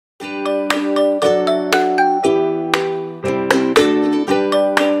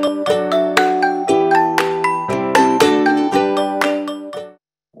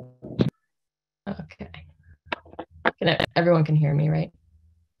everyone can hear me, right?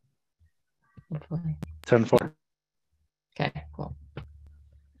 Hopefully. 10-4. Okay, cool.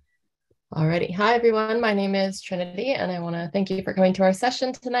 Alrighty. Hi, everyone. My name is Trinity, and I want to thank you for coming to our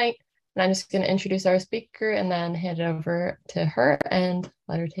session tonight. And I'm just going to introduce our speaker and then hand it over to her and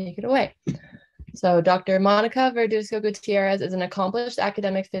let her take it away. So Dr. Monica Verduzco-Gutierrez is an accomplished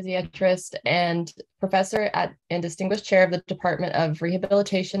academic physiatrist and professor and distinguished chair of the Department of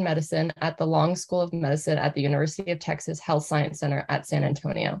Rehabilitation Medicine at the Long School of Medicine at the University of Texas Health Science Center at San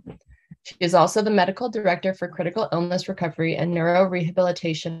Antonio. She is also the medical director for critical illness recovery and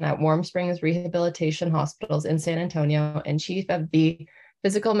neurorehabilitation at Warm Springs Rehabilitation Hospitals in San Antonio and chief of the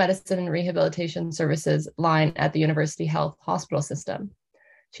Physical Medicine and Rehabilitation Services line at the University Health Hospital System.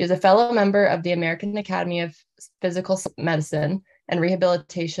 She is a fellow member of the American Academy of Physical Medicine and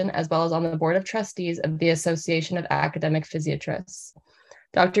Rehabilitation, as well as on the board of trustees of the Association of Academic Physiatrists.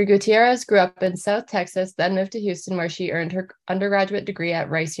 Dr. Gutierrez grew up in South Texas, then moved to Houston, where she earned her undergraduate degree at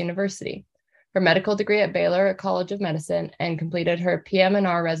Rice University, her medical degree at Baylor College of Medicine, and completed her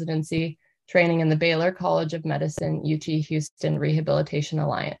PM&R residency training in the Baylor College of Medicine UT Houston Rehabilitation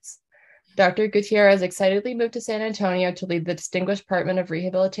Alliance. Dr. Gutierrez excitedly moved to San Antonio to lead the Distinguished Department of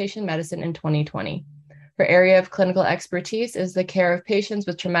Rehabilitation Medicine in 2020. Her area of clinical expertise is the care of patients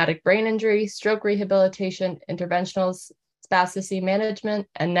with traumatic brain injury, stroke rehabilitation, interventional spasticity management,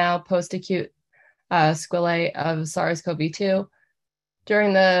 and now post-acute sequelae of SARS-CoV-2.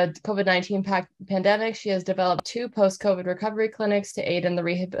 During the COVID-19 pandemic, she has developed 2 post-COVID recovery clinics to aid in the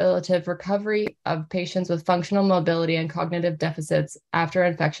rehabilitative recovery of patients with functional mobility and cognitive deficits after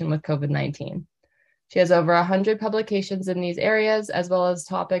infection with COVID-19. She has over 100 publications in these areas, as well as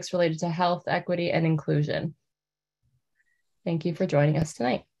topics related to health, equity, and inclusion. Thank you for joining us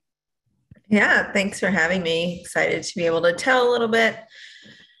tonight. Yeah, thanks for having me. Excited to be able to tell a little bit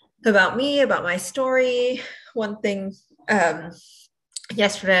about me, about my story. One thing,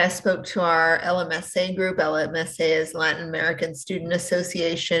 yesterday I spoke to our LMSA group. LMSA is Latin American Student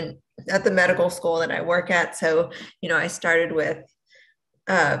Association at the medical school that I work at. So, I started with,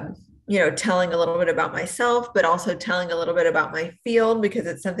 telling a little bit about myself, but also telling a little bit about my field, because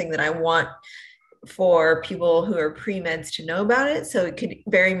it's something that I want for people who are pre-meds to know about it. So it could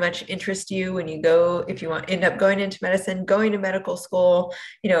very much interest you when you go, if you end up going into medicine, going to medical school.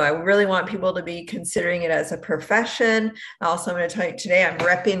 I really want people to be considering it as a profession. Also, I'm going to tell you today, I'm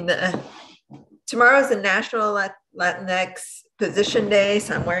repping tomorrow's the National Latinx Physician Day.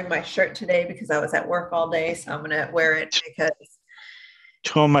 So I'm wearing my shirt today because I was at work all day. So I'm going to wear it because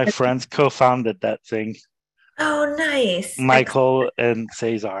 2 of my friends co-founded that thing. Oh, nice. Michael and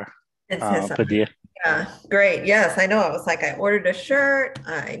Cesar. Yeah, great. Yes, I know. I was like, I ordered a shirt.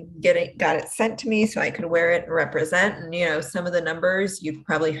 I got it sent to me so I could wear it and represent. And some of the numbers you've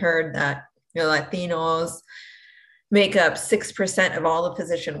probably heard that Latinos make up 6% of all the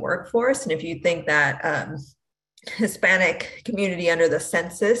physician workforce. And if you think that Hispanic community under the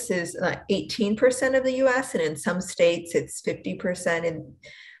census is 18% of the U.S., and in some states it's 50%,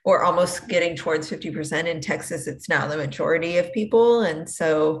 or almost getting towards 50%. In Texas, it's now the majority of people. And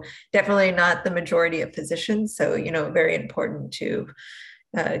so definitely not the majority of physicians. So, very important to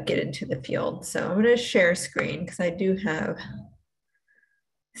get into the field. So I'm going to share screen because I do have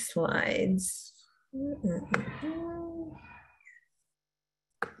slides.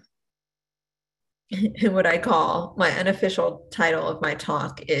 And what I call my unofficial title of my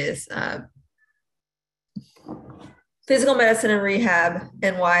talk is Physical Medicine and Rehab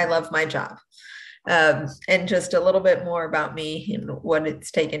and Why I Love My Job. And just a little bit more about me and what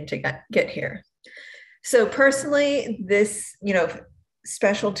it's taken to get here. So personally, this,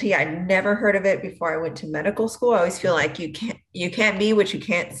 specialty, I never heard of it before I went to medical school. I always feel like you can't be what you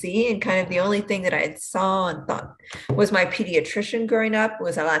can't see. And kind of the only thing that I saw and thought was my pediatrician growing up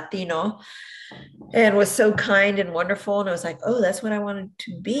was a Latino, and was so kind and wonderful. And I was like, oh, that's what I wanted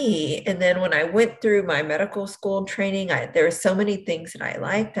to be. And then when I went through my medical school training, there were so many things that I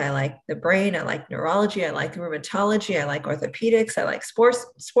liked. I liked the brain. I liked neurology. I liked rheumatology. I like orthopedics. I like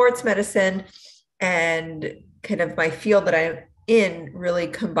sports medicine. And kind of my field that I'm in really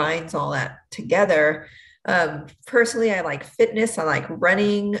combines all that together. Personally, I like fitness. I like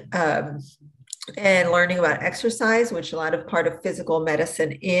running and learning about exercise, which a lot of part of physical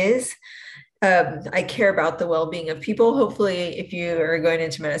medicine is. I care about the well-being of people. Hopefully, if you are going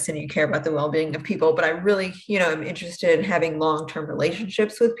into medicine, you care about the well-being of people, but I really, I'm interested in having long-term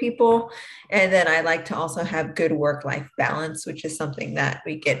relationships with people. And then I like to also have good work-life balance, which is something that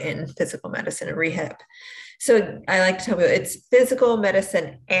we get in physical medicine and rehab. So I like to tell people it's physical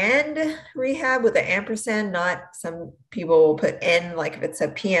medicine and rehab with an ampersand, not some people will put N, like if it's a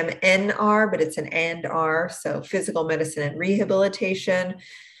PMNR, but it's an and R. So physical medicine and rehabilitation,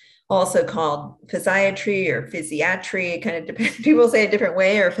 also called physiatry or physiatry. It kind of depends. People say a different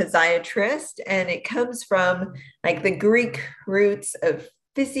way, or physiatrist. And it comes from like the Greek roots of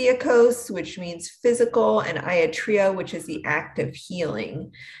physiakos, which means physical, and iatria, which is the act of healing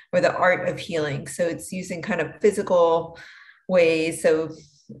or the art of healing. So it's using kind of physical ways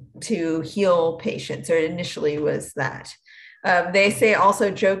to heal patients, or initially was that. They say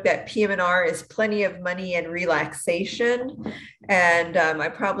also joke that PM&R is plenty of money and relaxation. And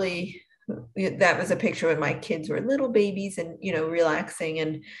that was a picture when my kids were little babies and, relaxing.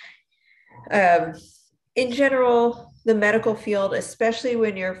 And in general, the medical field, especially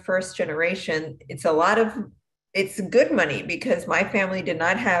when you're first generation, it's good money because my family did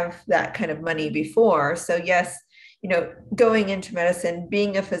not have that kind of money before. So yes, going into medicine,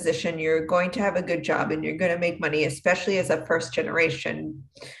 being a physician, you're going to have a good job and you're going to make money, especially as a first generation.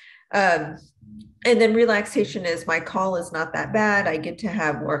 And then relaxation is my call is not that bad. I get to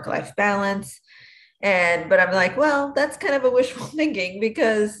have work-life balance. But I'm like, well, that's kind of a wishful thinking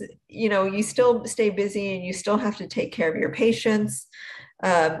because, you still stay busy and you still have to take care of your patients.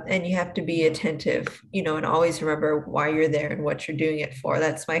 And you have to be attentive, and always remember why you're there and what you're doing it for.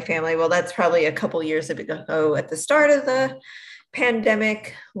 That's my family. Well, that's probably a couple years ago at the start of the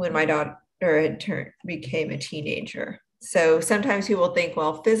pandemic when my daughter became a teenager. So sometimes people think,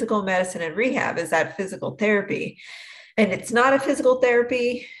 well, physical medicine and rehab, is that physical therapy? And it's not a physical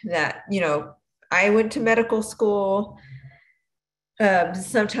therapy that, I went to medical school.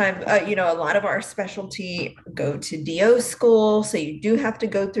 Sometimes, a lot of our specialty go to DO school. So you do have to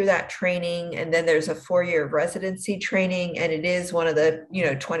go through that training. And then there's a 4-year residency training. And it is one of the,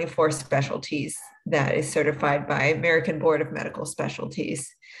 24 specialties that is certified by American Board of Medical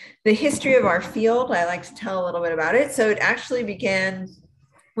Specialties. The history of our field, I like to tell a little bit about it. So it actually began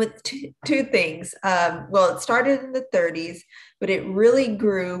with two things. Well, it started in the 30s, but it really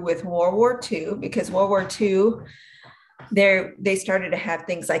grew with World War II because World War II, they started to have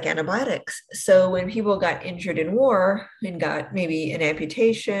things like antibiotics. So when people got injured in war and got maybe an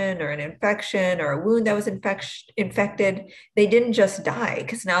amputation or an infection or a wound that was infected, they didn't just die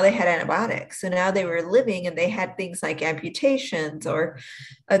because now they had antibiotics. So now they were living and they had things like amputations or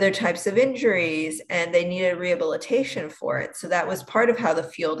other types of injuries, and they needed rehabilitation for it. So that was part of how the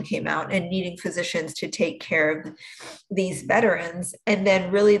field came out, and needing physicians to take care of these veterans. And then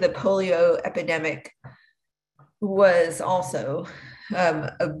really the polio epidemic was also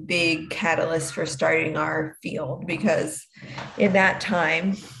a big catalyst for starting our field, because in that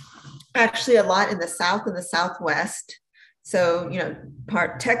time, actually a lot in the South and the Southwest. So,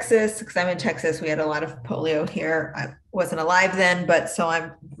 part Texas, because I'm in Texas, we had a lot of polio here. I wasn't alive then, but so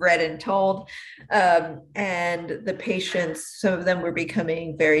I'm read and told. And the patients, some of them were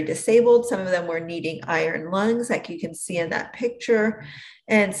becoming very disabled. Some of them were needing iron lungs, like you can see in that picture.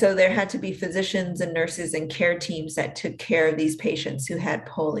 And so there had to be physicians and nurses and care teams that took care of these patients who had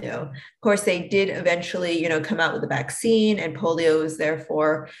polio. Of course, they did eventually, come out with a vaccine, and polio was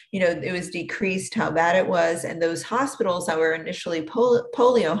therefore, it was decreased how bad it was. And those hospitals that were initially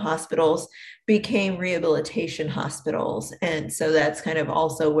polio hospitals became rehabilitation hospitals. And so that's kind of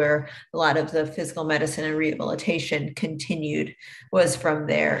also where a lot of the physical medicine and rehabilitation continued, was from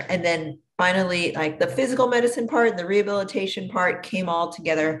there. And then finally, like the physical medicine part and the rehabilitation part came all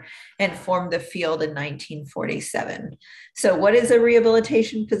together and formed the field in 1947. So what is a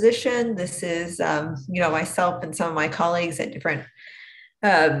rehabilitation physician? This is, myself and some of my colleagues at different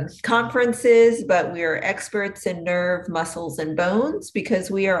conferences, but we are experts in nerve, muscles, and bones,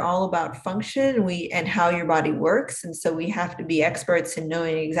 because we are all about function and how your body works. And so we have to be experts in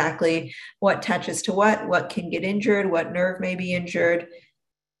knowing exactly what attaches to what can get injured, what nerve may be injured.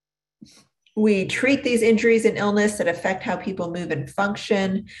 We treat these injuries and illness that affect how people move and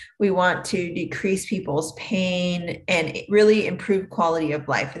function. We want to decrease people's pain and really improve quality of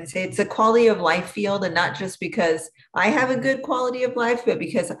life. And say it's a quality of life field, and not just because I have a good quality of life, but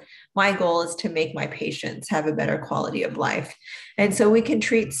because my goal is to make my patients have a better quality of life. And so we can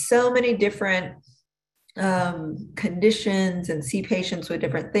treat so many different conditions and see patients with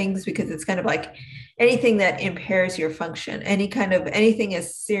different things, because it's kind of like anything that impairs your function, anything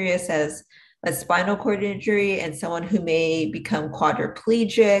as serious as a spinal cord injury and someone who may become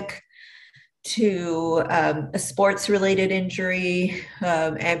quadriplegic, to a sports related injury,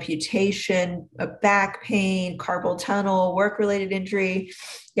 amputation, a back pain, carpal tunnel, work related injury.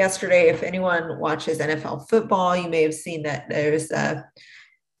 Yesterday, if anyone watches NFL football, you may have seen that there's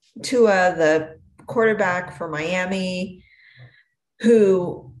Tua, the quarterback for Miami,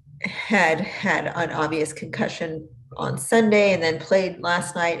 who had an obvious concussion on Sunday and then played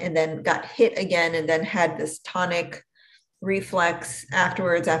last night and then got hit again and then had this tonic reflex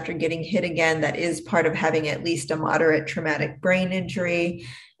afterwards after getting hit again. That is part of having at least a moderate traumatic brain injury.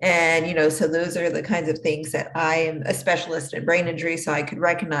 And, so those are the kinds of things that I am a specialist in brain injury, so I could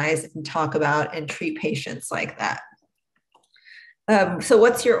recognize and talk about and treat patients like that. So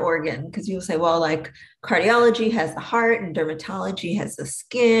what's your organ? Because you'll say, well, like cardiology has the heart and dermatology has the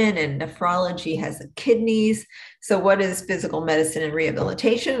skin and nephrology has the kidneys. So what is physical medicine and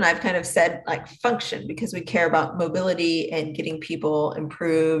rehabilitation? And I've kind of said like function, because we care about mobility and getting people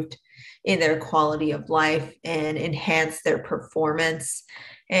improved in their quality of life and enhance their performance.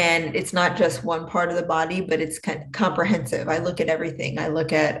 And it's not just one part of the body, but it's kind of comprehensive. I look at everything. I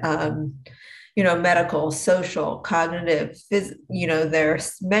look at medical, social, cognitive, their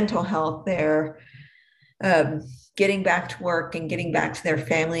mental health, their getting back to work and getting back to their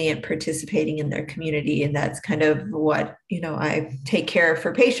family and participating in their community. And that's kind of what, I take care of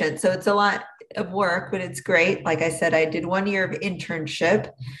for patients. So it's a lot of work, but it's great. Like I said, I did 1 year of internship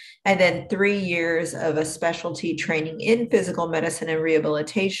and then 3 years of a specialty training in physical medicine and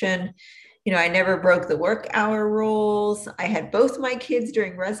rehabilitation. I never broke the work hour rules. I had both my kids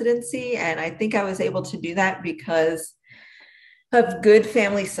during residency, and I think I was able to do that because of good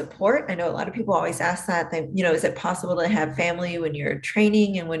family support. I know a lot of people always ask that, is it possible to have family when you're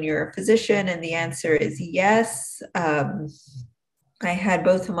training and when you're a physician? And the answer is yes. I had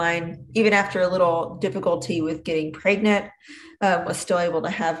both of mine, even after a little difficulty with getting pregnant, was still able to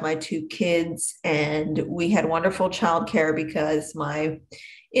have my 2 kids. And we had wonderful childcare because my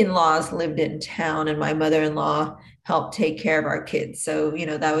in-laws lived in town and my mother-in-law helped take care of our kids. So,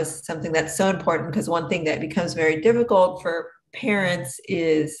 that was something that's so important, because one thing that becomes very difficult for parents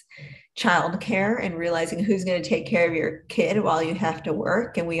is childcare and realizing who's going to take care of your kid while you have to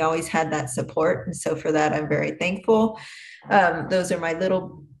work. And we always had that support. And so for that, I'm very thankful. Those are my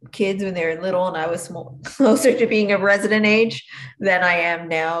little kids when they were little, and I was closer to being of resident age than I am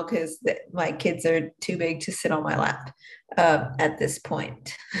now, because my kids are too big to sit on my lap at this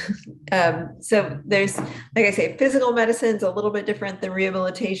point. So there's, like I say, physical medicine is a little bit different than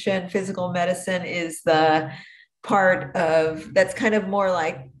rehabilitation. Physical medicine is the part of that's kind of more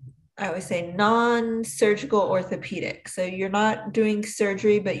like, I always say, non-surgical orthopedic. So you're not doing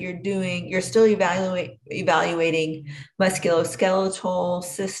surgery, but you're still evaluating musculoskeletal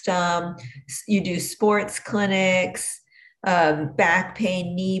system. You do sports clinics, back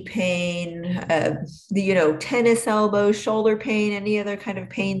pain, knee pain, tennis elbow, shoulder pain, any other kind of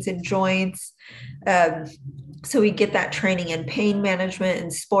pains in joints. So we get that training in pain management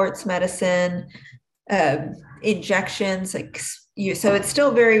and sports medicine, injections, so it's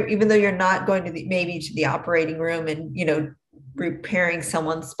still very, even though you're not going to maybe to the operating room and, repairing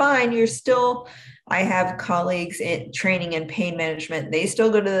someone's spine, I have colleagues in training in pain management. They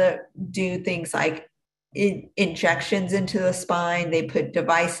still go to do things like injections into the spine. They put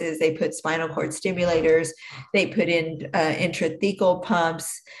devices, they put spinal cord stimulators, they put in intrathecal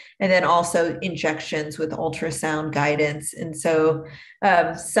pumps, and then also injections with ultrasound guidance. And so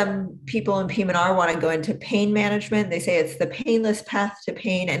some people in PM&R want to go into pain management. They say it's the painless path to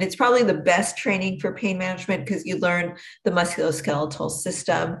pain. And it's probably the best training for pain management because you learn the musculoskeletal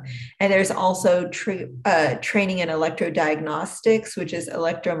system. And there's also training in electrodiagnostics, which is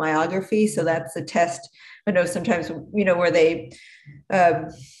electromyography. So that's a test. I know sometimes, where they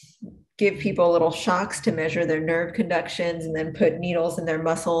give people little shocks to measure their nerve conductions and then put needles in their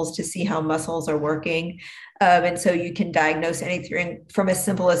muscles to see how muscles are working. And so you can diagnose anything from as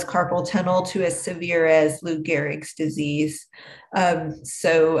simple as carpal tunnel to as severe as Lou Gehrig's disease.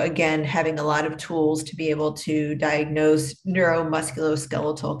 So again, having a lot of tools to be able to diagnose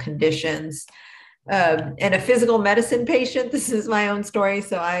neuromusculoskeletal conditions. And a physical medicine patient, this is my own story.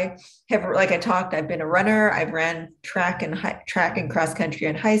 So I have, like I talked, I've been a runner. I've ran track and cross country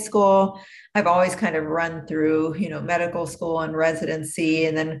in high school. I've always kind of run through, medical school and residency,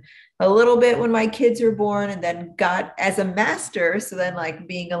 and then a little bit when my kids were born, and then got as a master. So then, like,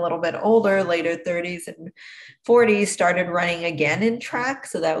 being a little bit older, later 30s and 40s, started running again in track.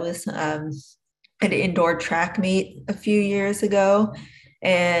 So that was an indoor track meet a few years ago.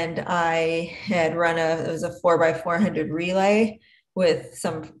 And I had run it was a 4x400 relay with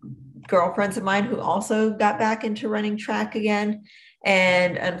some girlfriends of mine who also got back into running track again.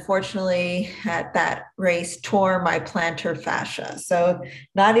 And unfortunately, at that race, tore my plantar fascia. So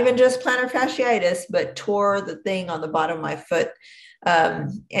not even just plantar fasciitis, but tore the thing on the bottom of my foot.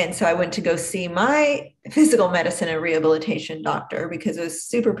 And so I went to go see my physical medicine and rehabilitation doctor because it was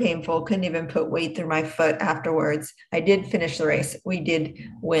super painful. Couldn't even put weight through my foot afterwards. I did finish the race. We did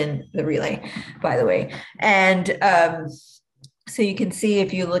win the relay, by the way. And so you can see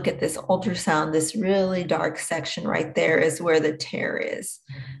if you look at this ultrasound, this really dark section right there is where the tear is.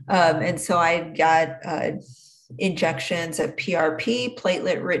 And so I got injections of PRP,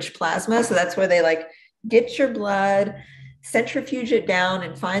 platelet-rich plasma. So that's where they like get your blood, centrifuge it down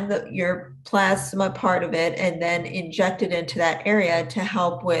and find your plasma part of it, and then inject it into that area to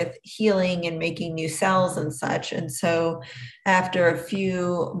help with healing and making new cells and such. And so after a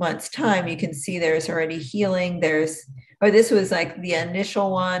few months' time, you can see there's already healing. This was like the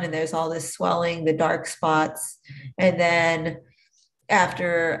initial one, and there's all this swelling, the dark spots. And then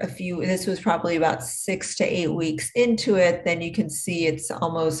after this was probably about 6 to 8 weeks into it, then you can see it's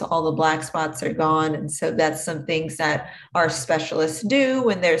almost all the black spots are gone. And so that's some things that our specialists do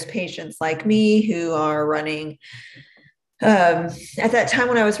when there's patients like me who are running. At that time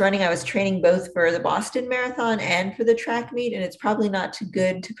when I was running, I was training both for the Boston Marathon and for the track meet. And it's probably not too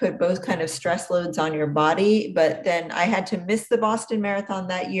good to put both kind of stress loads on your body. But then I had to miss the Boston Marathon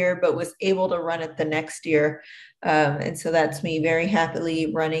that year, but was able to run it the next year. And so that's me very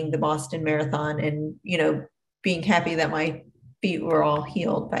happily running the Boston Marathon and, being happy that my feet were all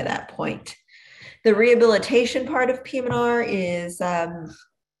healed by that point. The rehabilitation part of PM&R is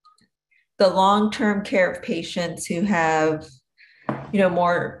the long-term care of patients who have,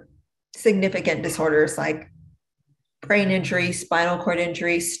 more significant disorders like brain injury, spinal cord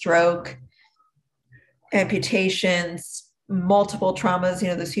injury, stroke, amputations, multiple traumas,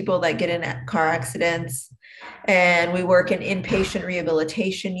 those people that get in car accidents. And we work in inpatient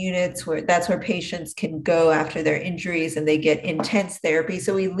rehabilitation units that's where patients can go after their injuries and they get intense therapy.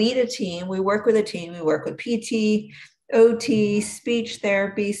 So we lead a team, we work with a team, we work with PT, OT, speech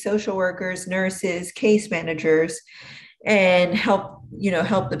therapy, social workers, nurses, case managers, and help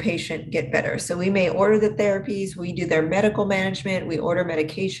the patient get better. So we may order the therapies, we do their medical management, we order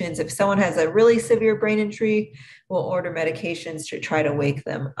medications. If someone has a really severe brain injury, we'll order medications to try to wake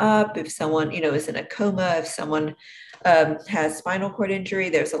them up. If someone, is in a coma, if someone has spinal cord injury,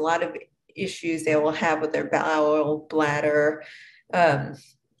 there's a lot of issues they will have with their bowel, bladder,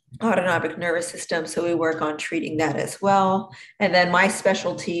 autonomic nervous system. So we work on treating that as well. And then one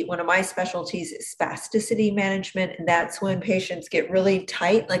of my specialties is spasticity management. And that's when patients get really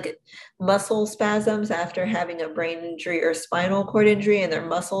tight, like muscle spasms after having a brain injury or spinal cord injury, and their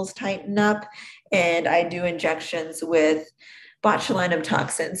muscles tighten up. And I do injections with botulinum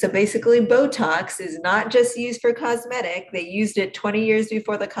toxin. So basically Botox is not just used for cosmetic. They used it 20 years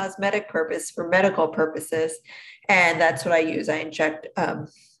before the cosmetic purpose for medical purposes. And that's what I use. I inject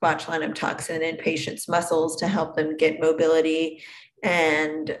botulinum toxin in patients' muscles to help them get mobility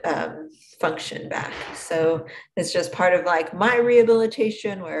and function back. So it's just part of like my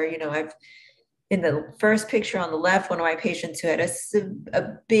rehabilitation where, I've in the first picture on the left, one of my patients who had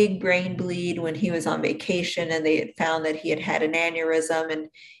a big brain bleed when he was on vacation, and they had found that he had an aneurysm, and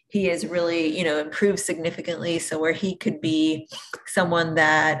he has really, improved significantly. So where he could be someone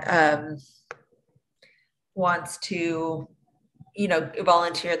that wants to,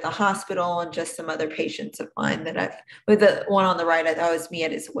 volunteer at the hospital, and just some other patients of mine that with the one on the right, that was me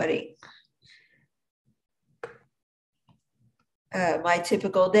at his wedding. My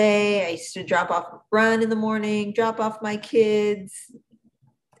typical day, I used to run in the morning, drop off my kids.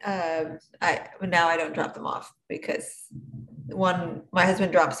 Now I don't drop them off because my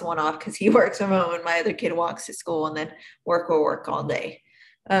husband drops one off because he works from home, and my other kid walks to school, and then work all day.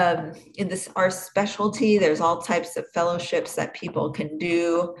 In our specialty, there's all types of fellowships that people can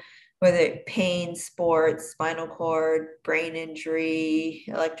do, whether it's pain, sports, spinal cord, brain injury,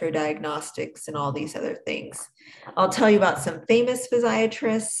 electrodiagnostics, and all these other things. I'll tell you about some famous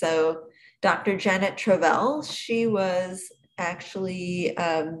physiatrists. So Dr. Janet Travell, she was actually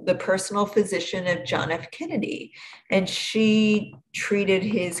the personal physician of John F. Kennedy, and she treated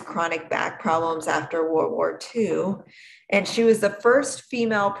his chronic back problems after World War II. And she was the first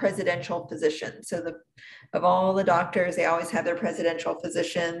female presidential physician. So of all the doctors, they always have their presidential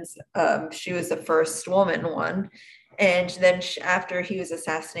physicians. She was the first woman one. And then after he was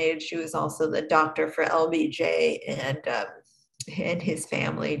assassinated, she was also the doctor for LBJ and his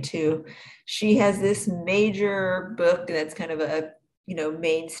family too. She has this major book that's kind of a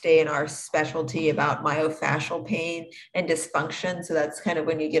mainstay in our specialty about myofascial pain and dysfunction. So that's kind of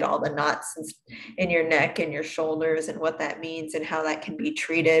when you get all the knots in your neck and your shoulders and what that means and how that can be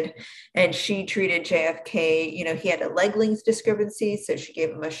treated. And she treated JFK, he had a leg length discrepancy. So she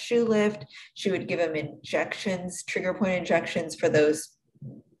gave him a shoe lift. She would give him injections, trigger point injections for those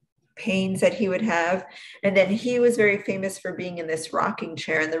pains that he would have. And then he was very famous for being in this rocking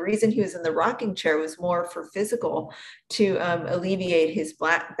chair. And the reason he was in the rocking chair was more for physical, to alleviate his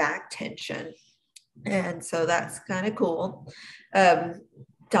back tension. And so that's kind of cool.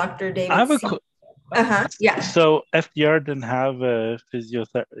 Dr. David. I have yeah. So FDR didn't have a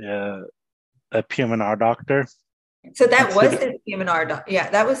a PM&R doctor. So that was his PM&R doctor. Yeah,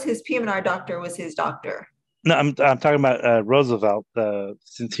 that was his PM&R doctor, was his doctor. No, I'm talking about Roosevelt,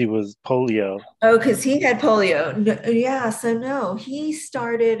 since he was polio. Oh, because he had polio. No, yeah, so no, he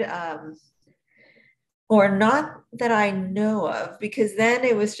started, or not that I know of, because then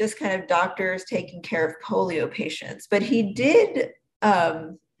it was just kind of doctors taking care of polio patients. But he did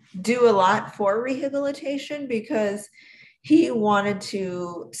do a lot for rehabilitation, because he wanted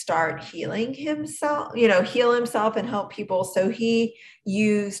to start healing himself, heal himself and help people. So he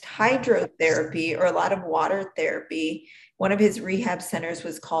used hydrotherapy, or a lot of water therapy. One of his rehab centers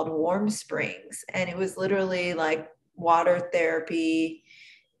was called Warm Springs, and it was literally like water therapy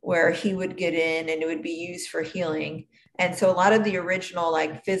where he would get in and it would be used for healing. And so a lot of the original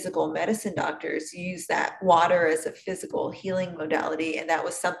physical medicine doctors use that water as a physical healing modality. And that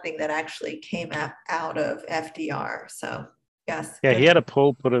was something that actually came out of FDR. So yes. Yeah, he had a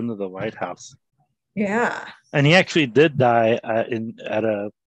pole put into the White House. Yeah. And he actually did die at a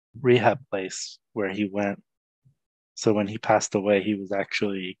rehab place where he went. So when he passed away, he was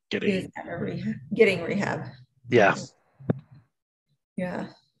actually getting rehab. Yeah. Yeah.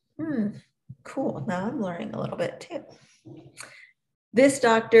 Cool. Now I'm learning a little bit too. This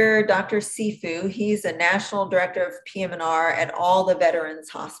doctor, Dr. Sifu, he's a national director of PM&R at all the veterans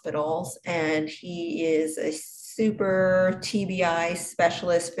hospitals, and he is a super TBI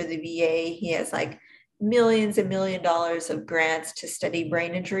specialist for the VA. He has millions and $1 million of grants to study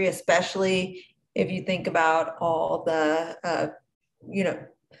brain injury, especially if you think about all the,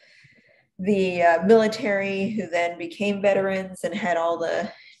 military who then became veterans and had all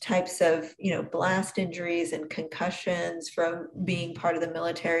the types of, blast injuries and concussions from being part of the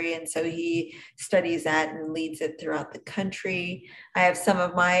military. And so he studies that and leads it throughout the country. I have some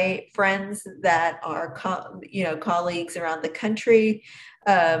of my friends that are, colleagues around the country.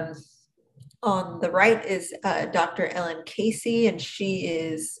 On the right is Dr. Ellen Casey, and she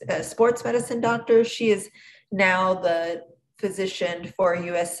is a sports medicine doctor. She is now the physician for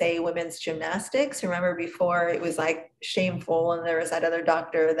USA Women's Gymnastics. Remember, before it was shameful, and there was that other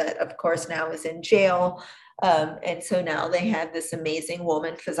doctor that, of course, now is in jail. And so now they have this amazing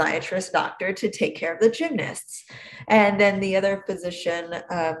woman physiatrist doctor to take care of the gymnasts. And then the other physician,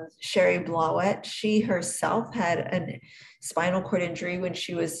 Sherry Blauett, she herself had a spinal cord injury when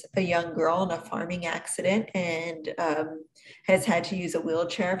she was a young girl in a farming accident, and has had to use a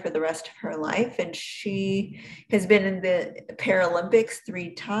wheelchair for the rest of her life. And she has been in the Paralympics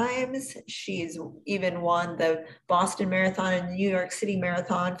 3 times. She's even won the Boston Marathon and the New York City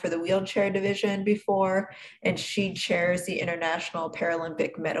Marathon for the wheelchair division before. And she chairs the International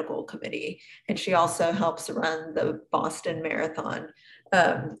Paralympic Medical Committee. And she also helps run the Boston Marathon,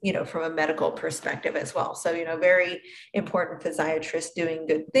 from a medical perspective as well. So, very important physiatrist doing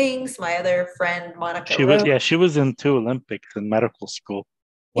good things. My other friend, Monica. She was in 2 Olympics in medical school.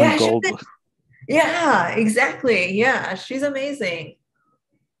 One gold. Yeah, exactly. Yeah, she's amazing.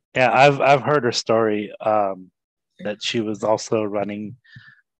 Yeah, I've heard her story, that she was also running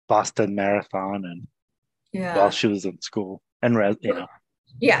Boston Marathon and while she was in school and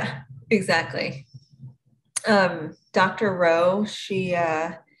Yeah, exactly. Dr. Rowe, she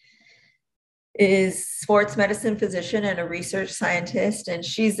is sports medicine physician and a research scientist, and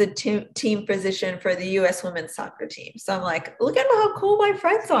she's the team physician for the U.S. women's soccer team. So I'm like, look at how cool my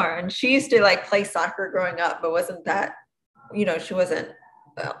friends are. And she used to play soccer growing up, but wasn't that, she wasn't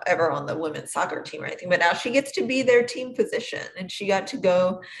ever on the women's soccer team or anything. But now she gets to be their team physician, and she got to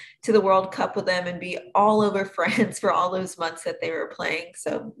go to the World Cup with them and be all over France for all those months that they were playing.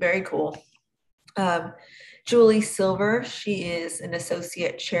 So very cool. Julie Silver, she is an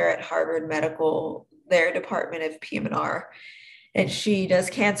associate chair at Harvard Medical, their department of PM&R, and she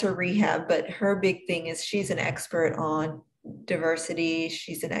does cancer rehab, but her big thing is she's an expert on diversity.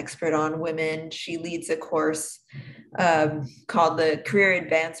 She's an expert on women. She leads a course called the Career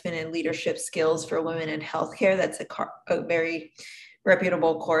Advancement and Leadership Skills for Women in Healthcare. That's a very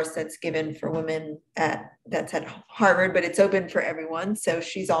reputable course that's given for women that's at Harvard, but it's open for everyone. So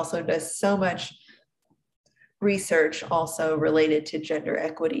she's also does so much research also related to gender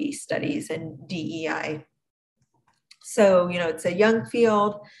equity studies and DEI. So, it's a young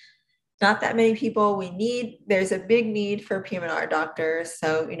field, not that many people. There's a big need for PM&R doctors.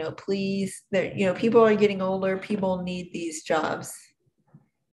 So, please, people are getting older, people need these jobs.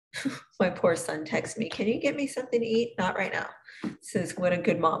 My poor son texts me, can you get me something to eat? Not right now. Says what a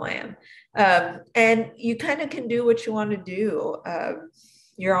good mom I am. And you kind of can do what you want to do.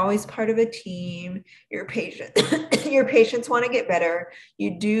 You're always part of a team. Your patients want to get better.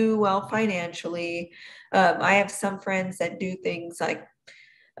 You do well financially. I have some friends that do things like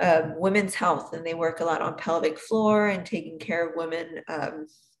women's health, and they work a lot on pelvic floor and taking care of women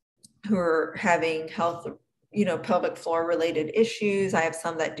who are having health, pelvic floor related issues. I have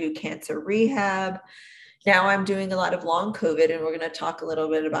some that do cancer rehab. Now I'm doing a lot of long COVID, and we're going to talk a little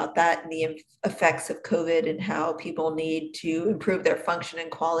bit about that and the effects of COVID and how people need to improve their function and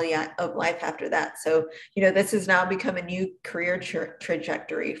quality of life after that. So, this has now become a new career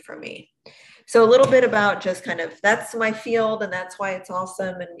trajectory for me. So a little bit about just kind of, that's my field, and that's why it's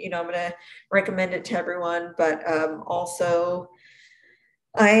awesome. And, I'm going to recommend it to everyone, but also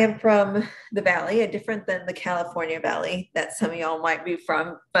I am from the Valley, different than the California Valley that some of y'all might be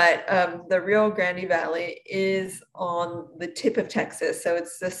from, but the Rio Grande Valley is on the tip of Texas. So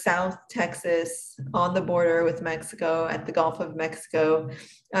it's the South Texas on the border with Mexico at the Gulf of Mexico.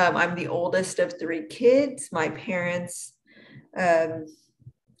 I'm the oldest of 3 kids. My parents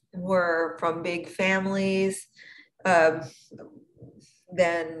were from big families. Then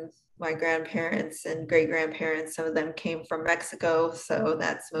my grandparents and great-grandparents, some of them came from Mexico. So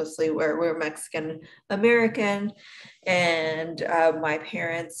that's mostly where we're Mexican American. And my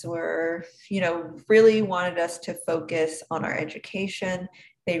parents were, really wanted us to focus on our education.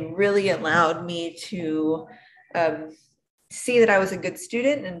 They really allowed me to see that I was a good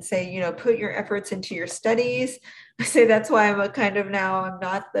student and say, put your efforts into your studies. I say that's why I'm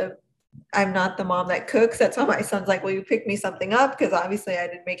I'm not the mom that cooks. That's why my son's like, will you pick me something up? Because obviously I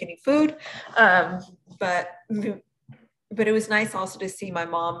didn't make any food. But it was nice also to see my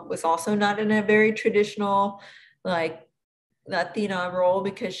mom was also not in a very traditional, like, Latina role,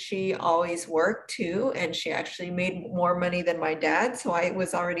 because she always worked too. And she actually made more money than my dad. So I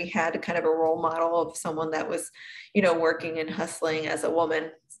was already had a kind of a role model of someone that was, working and hustling as a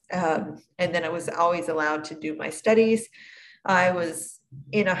woman. And then I was always allowed to do my studies. I was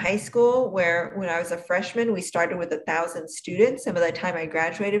in a high school where when I was a freshman, we started with 1,000 students. And by the time I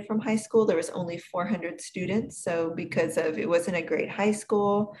graduated from high school, there was only 400 students. So because it wasn't a great high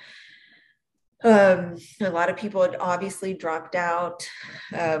school, a lot of people had obviously dropped out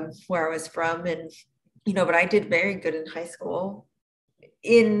where I was from. And, but I did very good in high school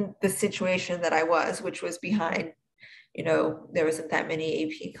in the situation that I was, which was behind, there wasn't that many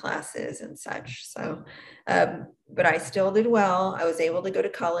AP classes and such. So, but I still did well. I was able to go to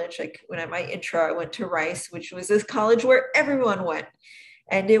college. Like when at my intro, I went to Rice, which was this college where everyone went.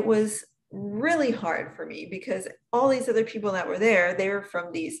 And it was really hard for me because all these other people that were there, they were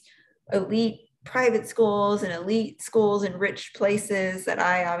from these elite private schools and elite schools in rich places that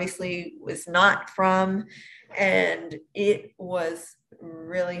I obviously was not from. And it was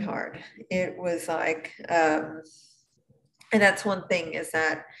really hard. It was like, and that's one thing is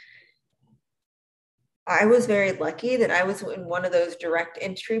that I was very lucky that I was in one of those direct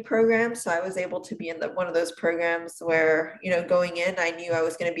entry programs. So I was able to be in one of those programs where, going in, I knew I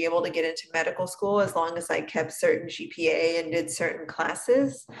was going to be able to get into medical school as long as I kept certain GPA and did certain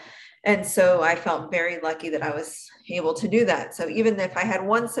classes. And so I felt very lucky that I was able to do that. So even if I had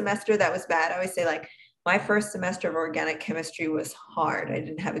one semester that was bad, I always say like, my first semester of organic chemistry was hard. I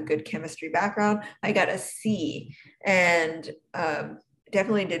didn't have a good chemistry background. I got a C and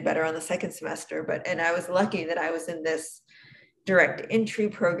definitely did better on the second semester. And I was lucky that I was in this direct entry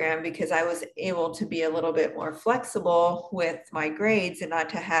program because I was able to be a little bit more flexible with my grades and not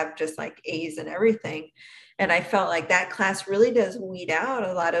to have just like A's and everything. And I felt like that class really does weed out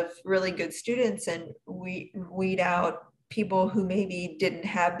a lot of really good students and weed out people who maybe didn't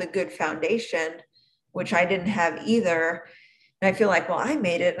have the good foundation, which I didn't have either. And I feel like, well, I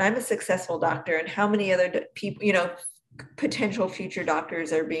made it and I'm a successful doctor. And how many other people, potential future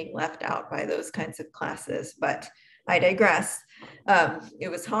doctors are being left out by those kinds of classes. But I digress. It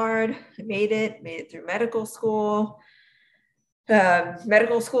was hard. I made it through medical school.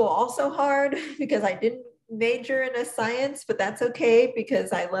 Medical school also hard because I didn't major in a science, but that's okay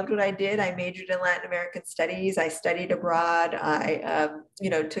because I loved what I did. I majored in Latin American studies. I studied abroad. I,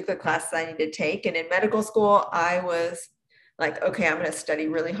 took the classes I needed to take. And in medical school, I was like, okay, I'm going to study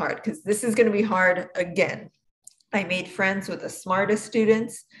really hard because this is going to be hard again. I made friends with the smartest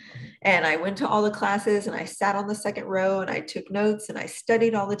students, and I went to all the classes, and I sat on the second row, and I took notes, and I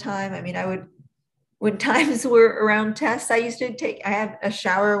studied all the time. I mean, when times were around tests, I had a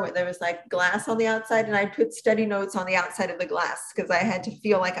shower where there was like glass on the outside, and I'd put study notes on the outside of the glass because I had to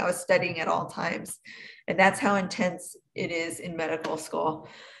feel like I was studying at all times. And that's how intense it is in medical school.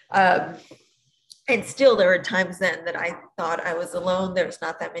 And still, there were times then that I thought I was alone. There was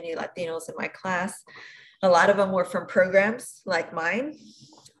not that many Latinos in my class. A lot of them were from programs like mine,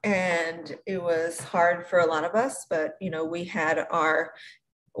 and it was hard for a lot of us, but we had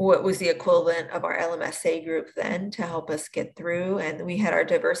what was the equivalent of our LMSA group then to help us get through. And we had our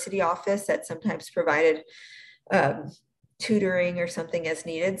diversity office that sometimes provided tutoring or something as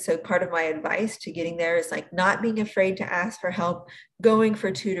needed. So part of my advice to getting there is like not being afraid to ask for help, going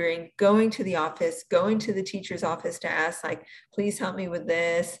for tutoring, going to the office, going to the teacher's office to ask, like, please help me with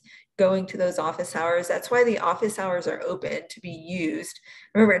this, going to those office hours. That's why the office hours are open to be used.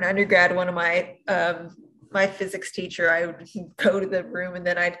 I remember in undergrad, one of my physics teacher, I would go to the room, and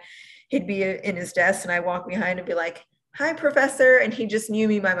then he'd be in his desk, and I walk behind and be like, hi, professor. And he just knew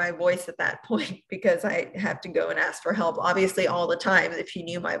me by my voice at that point because I have to go and ask for help, obviously all the time if he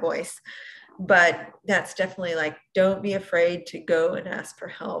knew my voice. But that's definitely like, don't be afraid to go and ask for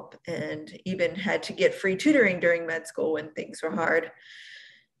help, and even had to get free tutoring during med school when things were hard.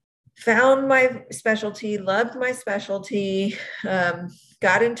 Found my specialty, loved my specialty,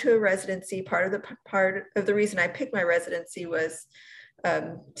 got into a residency. Part of the reason I picked my residency was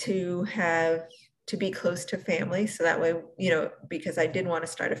to be close to family. So that way, because I did want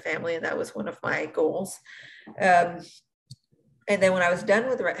to start a family, and that was one of my goals. And then when I was done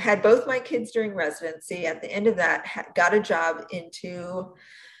had both my kids during residency, at the end of that, got a job into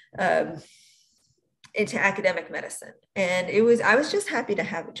academic medicine. And I was just happy to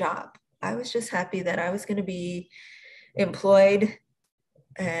have a job. I was just happy that I was going to be employed.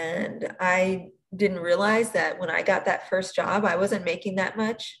 And I didn't realize that when I got that first job, I wasn't making that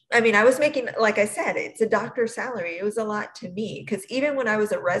much. I mean, I was making, like I said, it's a doctor's salary. It was a lot to me because even when I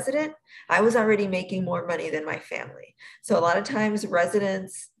was a resident, I was already making more money than my family. So a lot of times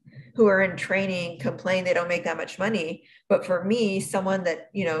residents who are in training complain they don't make that much money. But for me, someone that,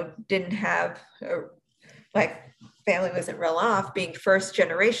 didn't have family wasn't well off, being first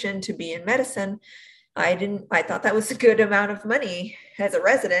generation to be in medicine, I thought that was a good amount of money as a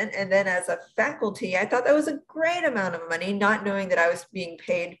resident. And then as a faculty, I thought that was a great amount of money, not knowing that I was being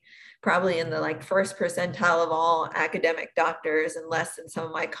paid probably in the first percentile of all academic doctors, and less than some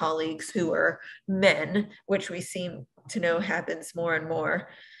of my colleagues who are men, which we seem to know happens more and more.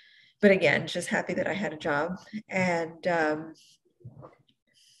 But again, just happy that I had a job, and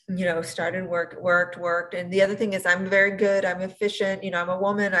started worked. And the other thing is I'm very good. I'm efficient. I'm a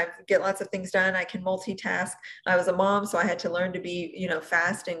woman. I get lots of things done. I can multitask. I was a mom, so I had to learn to be,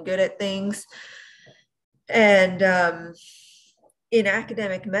 fast and good at things. And in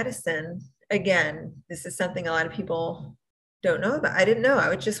academic medicine, again, this is something a lot of people don't know about. I didn't know.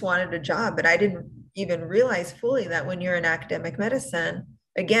 I just wanted a job, but I didn't even realize fully that when you're in academic medicine,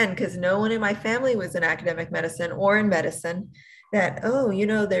 again, because no one in my family was in academic medicine or in medicine, that,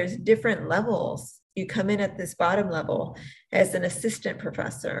 there's different levels. You come in at this bottom level as an assistant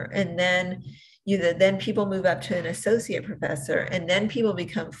professor, and then then people move up to an associate professor, and then people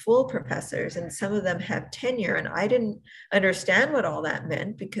become full professors, and some of them have tenure. And I didn't understand what all that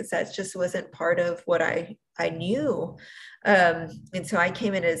meant because that just wasn't part of what I knew. And so I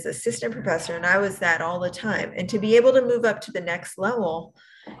came in as assistant professor, and I was that all the time. And to be able to move up to the next level,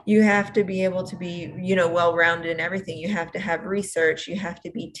 you have to be able to be, well-rounded in everything. You have to have research, you have to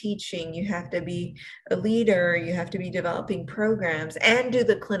be teaching, you have to be a leader, you have to be developing programs and do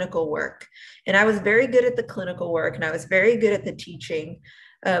the clinical work. And I was very good at the clinical work, and I was very good at the teaching,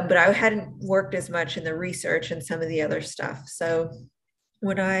 but I hadn't worked as much in the research and some of the other stuff. So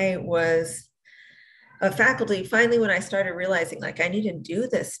when I was a faculty, finally, when I started realizing I need to do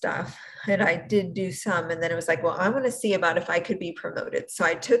this stuff, and I did do some, and then it was well, I'm going to see about if I could be promoted. So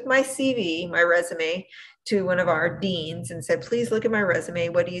I took my CV, my resume, to one of our deans and said, please look at my resume.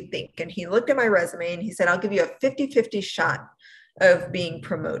 What do you think? And he looked at my resume and he said, I'll give you a 50-50 shot of being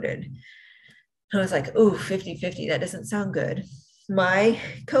promoted. I was like, ooh, 50-50, that doesn't sound good. My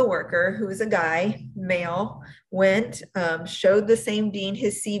coworker, who was a guy, male, went, showed the same dean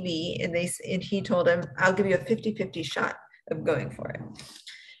his CV, and he told him, I'll give you a 50-50 shot of going for it.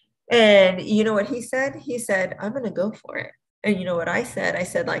 And you know what he said? He said, I'm going to go for it. And you know what I said? I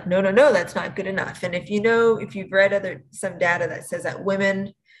said, no, that's not good enough. And if you've read some data that says that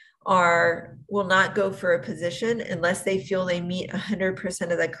women will not go for a position unless they feel they meet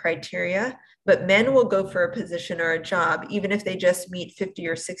 100% of the criteria, but men will go for a position or a job even if they just meet 50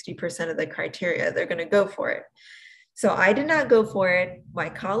 or 60% of the criteria. They're going to go for it. So I did not go for it. My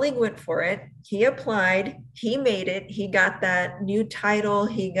colleague went for it. He applied, he made it, he got that new title,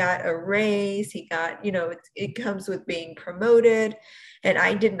 he got a raise, he got, it comes with being promoted. And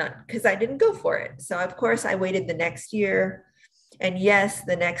I did not, because I didn't go for it. So of course I waited the next year. And yes,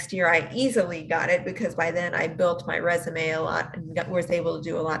 the next year I easily got it because by then I built my resume a lot and was able to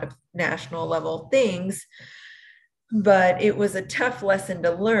do a lot of national level things. But it was a tough lesson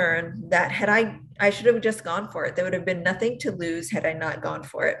to learn that I should have just gone for it. There would have been nothing to lose had I not gone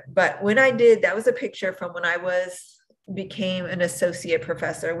for it. But when I did, that was a picture from when I became an associate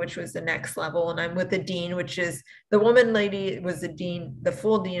professor, which was the next level. And I'm with the dean, which is the woman lady was the dean, the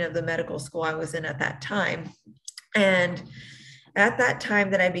full dean of the medical school I was in at that time. And at that time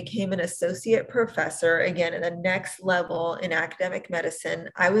that I became an associate professor, again, at the next level in academic medicine,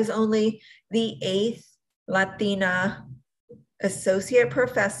 I was only the 8th Latina associate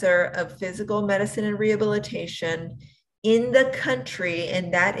professor of physical medicine and rehabilitation in the country,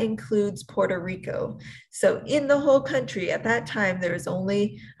 and that includes Puerto Rico. So in the whole country at that time, I was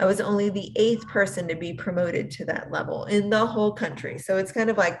only the 8th person to be promoted to that level in the whole country. So it's kind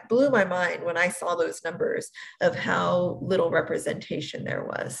of like blew my mind when I saw those numbers of how little representation there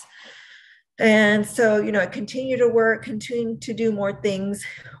was. And so, I continued to work, continued to do more things.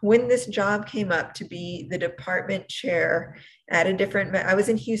 When this job came up to be the department chair at I was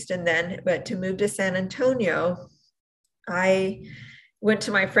in Houston then, but to move to San Antonio, I went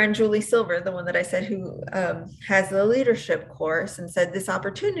to my friend Julie Silver, the one that I said who has the leadership course, and said, this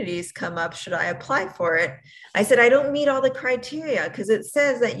opportunity's come up. Should I apply for it? I said, I don't meet all the criteria because it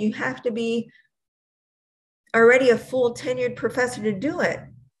says that you have to be already a full tenured professor to do it.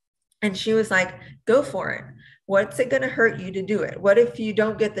 And she was like, go for it. What's it going to hurt you to do it? What if you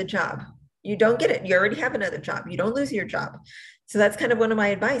don't get the job? You don't get it. You already have another job. You don't lose your job. So that's kind of one of my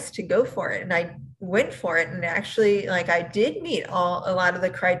advice, to go for it. And I went for it. And actually, I did meet a lot of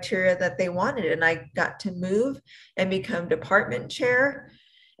the criteria that they wanted. And I got to move and become department chair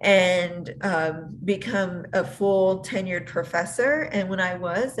and become a full tenured professor. And when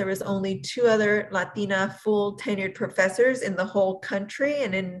there was only 2 other Latina full tenured professors in the whole country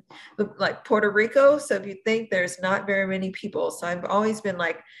and in Puerto Rico. So if you think, there's not very many people. So I've always been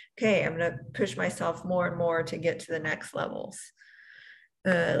like, okay, I'm going to push myself more and more to get to the next levels.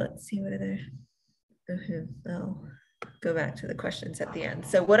 Let's see what other, I'll go back to the questions at the end.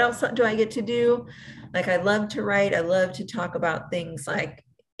 So what else do I get to do? I love to write. I love to talk about things like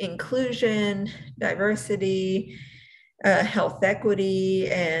inclusion, diversity, health equity.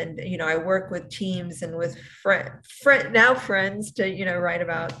 And, I work with teams and with friends to, write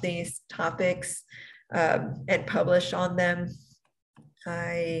about these topics and publish on them.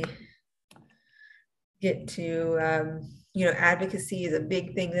 I get to, advocacy is a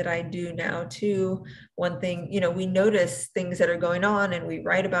big thing that I do now too. One thing, we notice things that are going on and we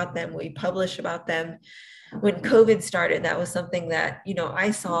write about them, we publish about them. When COVID started, that was something that,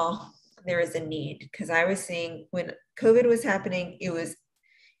 I saw there is a need, because I was seeing when COVID was happening, it was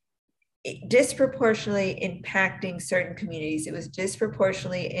disproportionately impacting certain communities. It was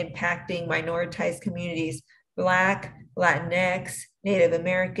disproportionately impacting minoritized communities, Black, Latinx, Native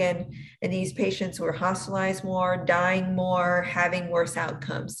American, and these patients were hospitalized more, dying more, having worse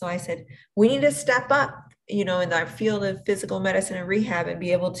outcomes. So I said, we need to step up, in our field of physical medicine and rehab and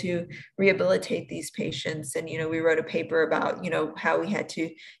be able to rehabilitate these patients. And, we wrote a paper about, how we had to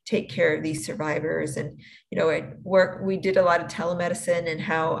take care of these survivors. And, we did a lot of telemedicine, and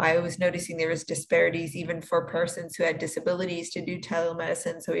how I was noticing there was disparities even for persons who had disabilities to do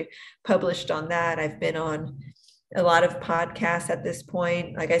telemedicine. So we published on that. I've been on a lot of podcasts at this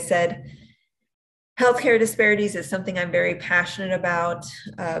point. Like I said, healthcare disparities is something I'm very passionate about,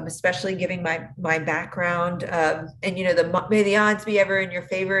 especially given my background. And, may the odds be ever in your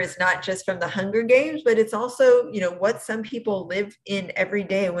favor is not just from the Hunger Games, but it's also, what some people live in every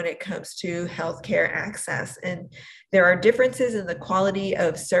day when it comes to healthcare access. And there are differences in the quality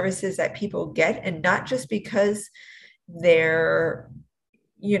of services that people get, and not just because they're,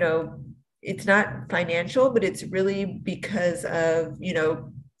 it's not financial, but it's really because of,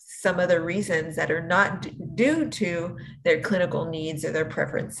 some other reasons that are not due to their clinical needs or their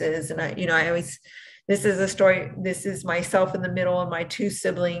preferences. And I always, this is a story, this is myself in the middle and my 2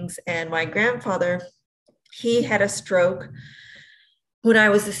 siblings, and my grandfather, he had a stroke when I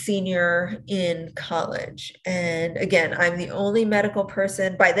was a senior in college. And again, I'm the only medical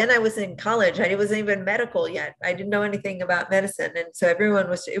person. By then I was in college. I wasn't even medical yet. I didn't know anything about medicine. And so it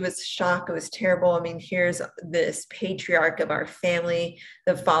was a shock. It was terrible. I mean, here's this patriarch of our family,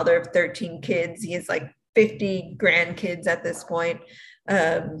 the father of 13 kids. He has like 50 grandkids at this point.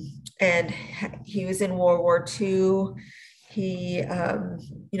 And he was in World War II. He,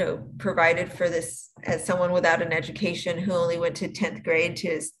 provided for this as someone without an education who only went to 10th grade to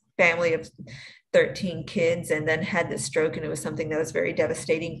his family of 13 kids, and then had this stroke. And it was something that was very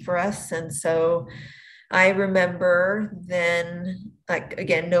devastating for us. And so I remember then, like,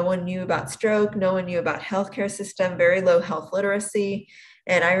 again, no one knew about stroke. No one knew about healthcare system, very low health literacy.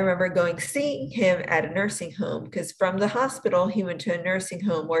 And I remember seeing him at a nursing home, because from the hospital, he went to a nursing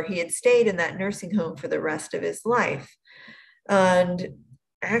home where he had stayed in that nursing home for the rest of his life. And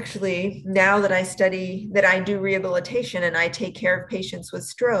actually, now that I do rehabilitation and I take care of patients with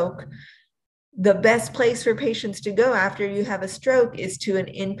stroke, the best place for patients to go after you have a stroke is to an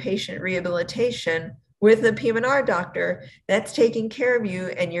inpatient rehabilitation with a PM&R doctor that's taking care of you,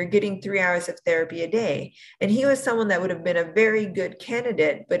 and you're getting 3 hours of therapy a day. And he was someone that would have been a very good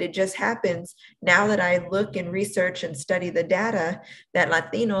candidate, but it just happens now that I look and research and study the data that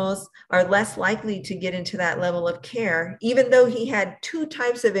Latinos are less likely to get into that level of care, even though he had 2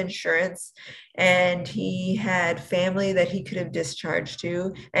 types of insurance and he had family that he could have discharged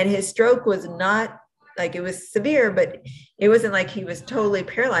to. And his stroke was not like, it was severe, but it wasn't like he was totally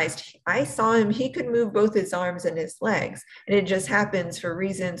paralyzed. I saw him, he could move both his arms and his legs. And it just happens for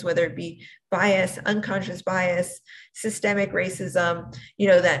reasons, whether it be bias, unconscious bias, systemic racism,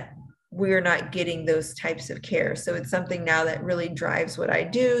 that we're not getting those types of care. So it's something now that really drives what I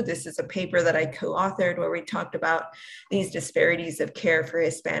do. This is a paper that I co-authored where we talked about these disparities of care for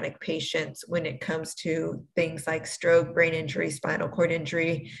Hispanic patients when it comes to things like stroke, brain injury, spinal cord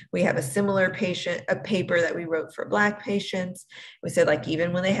injury. We have a similar paper that we wrote for Black patients. We said, like,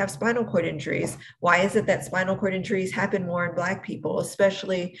 even when they have spinal cord injuries, why is it that spinal cord injuries happen more in Black people,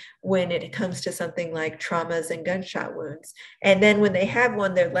 especially when it comes to something like traumas and gunshot wounds? And then when they have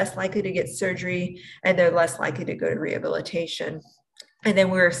one, they're less likely to get surgery and they're less likely to go to rehabilitation. And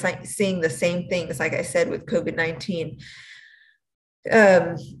then we're seeing the same things, like I said, with COVID-19.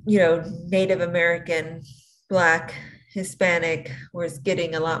 Native American, Black, Hispanic was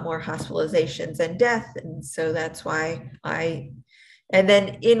getting a lot more hospitalizations and death. And so that's why and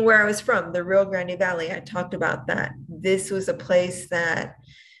then in where I was from, the Rio Grande Valley, I talked about that. This was a place that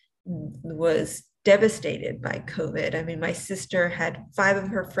was devastated by COVID. I mean, my sister had 5 of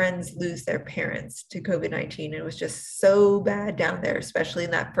her friends lose their parents to COVID-19. It was just so bad down there, especially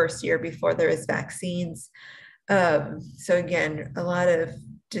in that first year before there was vaccines. So again, a lot of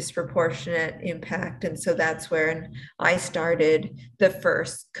disproportionate impact. And so that's where I started the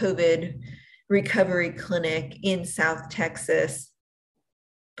first COVID recovery clinic in South Texas,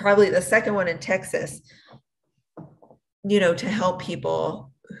 probably the second one in Texas, to help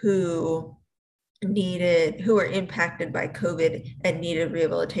people who were impacted by COVID and needed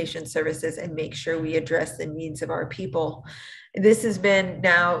rehabilitation services, and make sure we address the needs of our people. This has been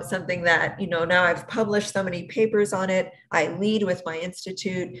now something that, now I've published so many papers on it. I lead with my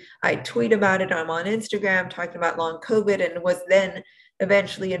institute. I tweet about it. I'm on Instagram talking about long COVID, and was then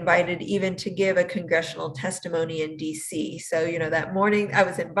eventually invited even to give a congressional testimony in DC. So, that morning I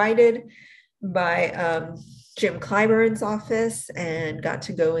was invited by Jim Clyburn's office and got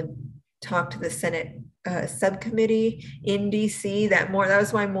to go and talk to the Senate subcommittee in DC that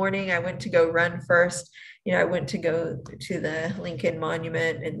was my morning. I went to go run first. I went to go to the Lincoln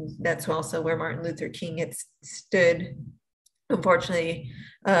Monument, and that's also where Martin Luther King had stood, unfortunately,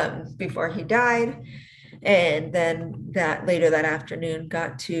 before he died. And then later that afternoon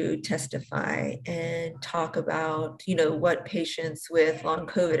got to testify and talk about, what patients with long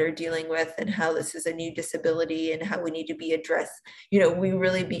COVID are dealing with, and how this is a new disability, and how we need to be addressed. We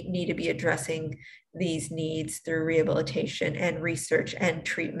really need to be addressing these needs through rehabilitation and research and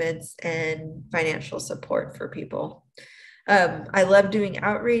treatments and financial support for people. I love doing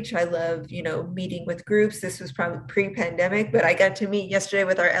outreach. I love, meeting with groups. This was probably pre-pandemic, but I got to meet yesterday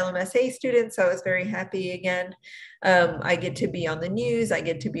with our LMSA students. So I was very happy again. I get to be on the news. I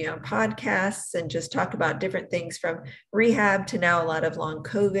get to be on podcasts and just talk about different things from rehab to now a lot of long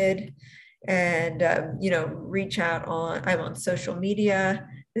COVID, and, reach out I'm on social media.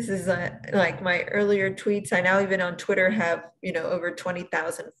 This is like my earlier tweets. I now even on Twitter have, over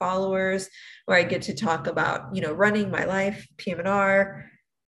 20,000 followers, where I get to talk about, running my life, PM&R,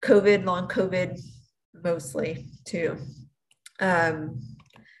 COVID, long COVID, mostly too.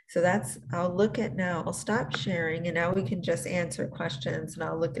 So that's, I'll look at now, I'll stop sharing, and now we can just answer questions, and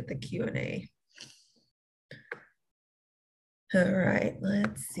I'll look at the Q&A. All right,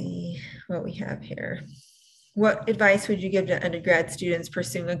 let's see what we have here. What advice would you give to undergrad students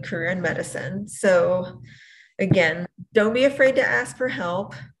pursuing a career in medicine? So again, don't be afraid to ask for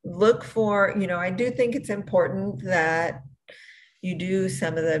help. Look for, I do think it's important that you do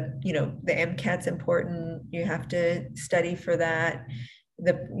some of the, the MCAT's important. You have to study for that.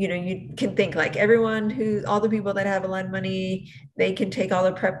 You can think like all the people that have a lot of money, they can take all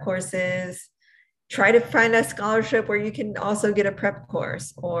the prep courses. Try to find a scholarship where you can also get a prep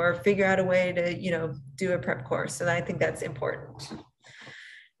course, or figure out a way to, do a prep course. So I think that's important.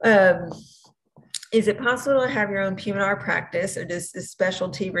 Is it possible to have your own PM&R practice, or does this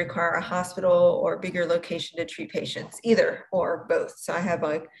specialty require a hospital or bigger location to treat patients? Either or both. So I have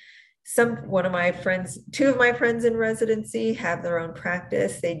two of my friends in residency have their own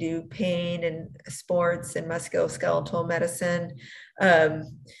practice. They do pain and sports and musculoskeletal medicine.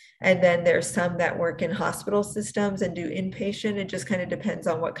 And then there's some that work in hospital systems and do inpatient. It just kind of depends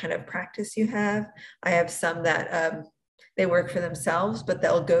on what kind of practice you have. I have some that they work for themselves, but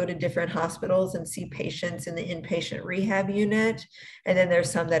they'll go to different hospitals and see patients in the inpatient rehab unit. And then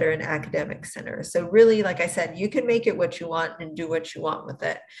there's some that are in academic centers. So really, like I said, you can make it what you want and do what you want with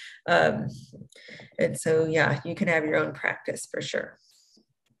it. And so, yeah, you can have your own practice for sure.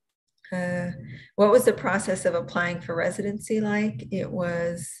 What was the process of applying for residency like?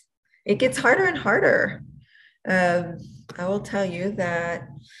 It gets harder and harder. I will tell you that,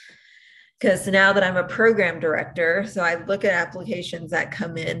 because now that I'm a program director, so I look at applications that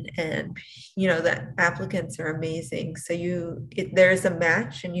come in, and the applicants are amazing. So there's a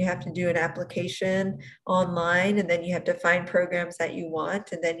match, and you have to do an application online, and then you have to find programs that you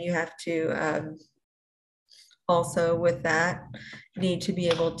want, and then you have to also with that need to be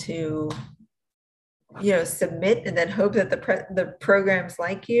able to submit and then hope that the programs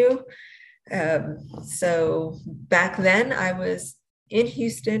like you. So back then I was in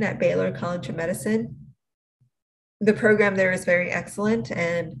Houston at Baylor College of Medicine. The program there is very excellent,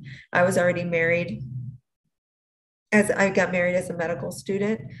 and I was already married. I got married as a medical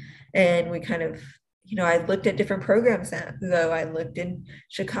student, and we kind of, I looked at different programs though. I looked in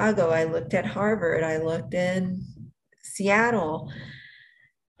Chicago, I looked at Harvard, I looked in Seattle,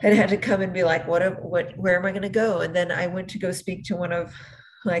 and had to come and be like, where am I going to go? And then I went to go speak to one of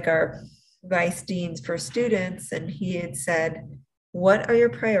our vice deans for students, and he had said, what are your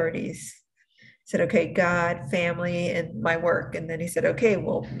priorities? I said, okay, God, family, and my work. And then he said, okay,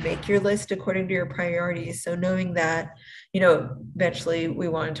 well, make your list according to your priorities. So knowing that, eventually we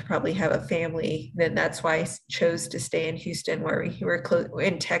wanted to probably have a family, then that's why I chose to stay in Houston, where we were close,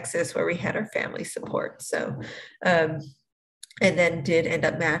 in Texas, where we had our family support. So, and then did end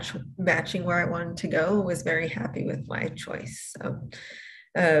up matching where I wanted to go. Was very happy with my choice. So,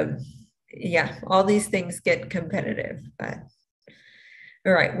 yeah, all these things get competitive, but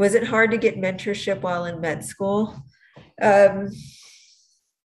all right. Was it hard to get mentorship while in med school?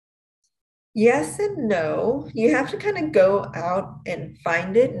 Yes and no. You have to kind of go out and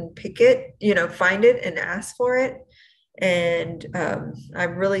find it and pick it, find it and ask for it. And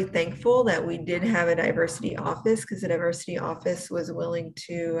I'm really thankful that we did have a diversity office, because the diversity office was willing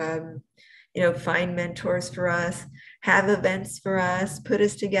to, find mentors for us, have events for us, put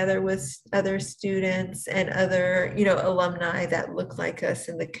us together with other students and other, alumni that look like us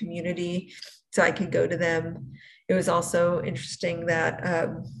in the community, so I could go to them. It was also interesting that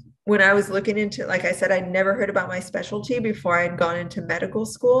when I was looking into, like I said, I'd never heard about my specialty before I had gone into medical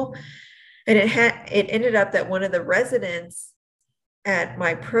school. And it ended up that one of the residents at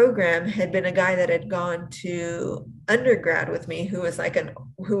my program had been a guy that had gone to undergrad with me, who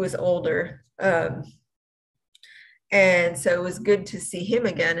was older. And so it was good to see him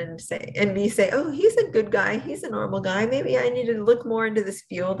again and me say, oh, he's a good guy. He's a normal guy. Maybe I need to look more into this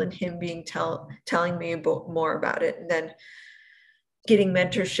field, and him being telling me more about it. And then getting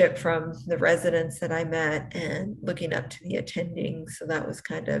mentorship from the residents that I met and looking up to the attending. So that was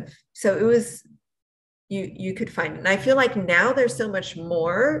so it was, you could find it. And I feel like now there's so much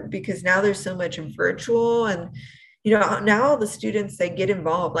more, because now there's so much virtual, and now all the students, they get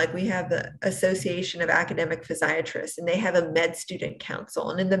involved. Like we have the Association of Academic Physiatrists, and they have a med student council.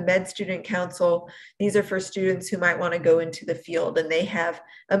 And in the med student council, these are for students who might want to go into the field. And they have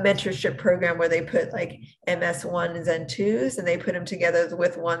a mentorship program where they put like MS1s and 2s, and they put them together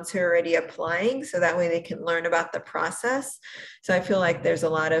with ones who are already applying. So that way they can learn about the process. So I feel like there's a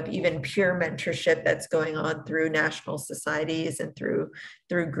lot of even pure mentorship that's going on through national societies and through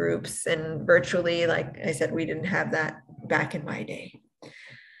groups, and virtually. Like I said, we didn't have that back in my day.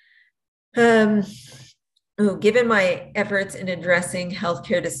 Given my efforts in addressing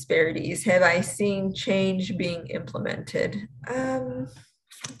healthcare disparities, have I seen change being implemented?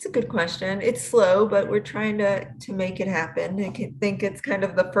 It's a good question. It's slow, but we're trying to make it happen. I think it's kind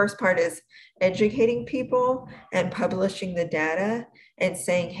of the first part is educating people and publishing the data and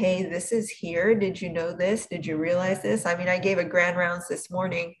saying, hey, this is here. Did you know this? Did you realize this? I mean, I gave a grand rounds this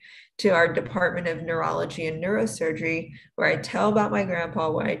morning to our Department of Neurology and Neurosurgery, where I tell about my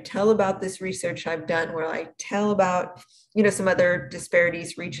grandpa, where I tell about this research I've done, where I tell about, some other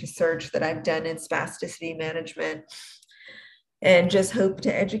disparities research that I've done in spasticity management, and just hope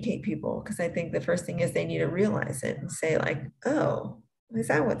to educate people. Because I think the first thing is they need to realize it and say like, oh, is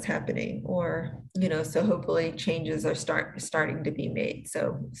that what's happening? Or, so hopefully changes are starting to be made.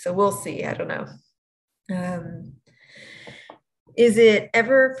 So we'll see. I don't know. Is it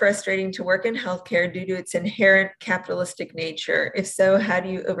ever frustrating to work in healthcare due to its inherent capitalistic nature? If so, how do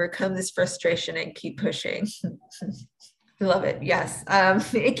you overcome this frustration and keep pushing? I love it. Yes,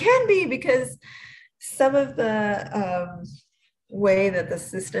 it can be, because some of the way that the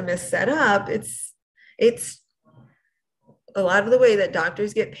system is set up, it's a lot of the way that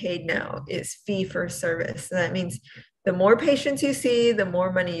doctors get paid now is fee for service. And that means the more patients you see, the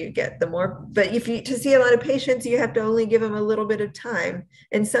more money you get, but if you to see a lot of patients, you have to only give them a little bit of time.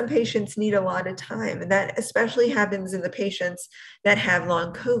 And some patients need a lot of time. And that especially happens in the patients that have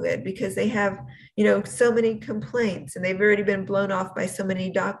long COVID, because they have, so many complaints, and they've already been blown off by so many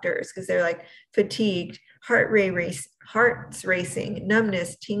doctors because they're like fatigued, heart's racing,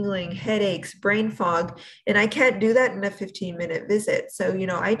 numbness, tingling, headaches, brain fog. And I can't do that in a 15-minute visit. So,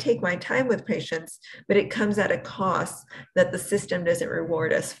 I take my time with patients, but it comes at a cost that the system doesn't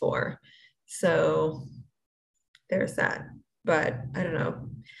reward us for. So there's that. But I don't know.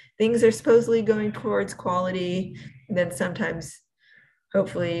 Things are supposedly going towards quality. And then sometimes,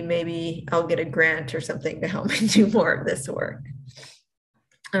 hopefully, maybe I'll get a grant or something to help me do more of this work.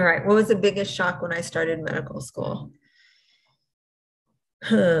 All right. What was the biggest shock when I started medical school?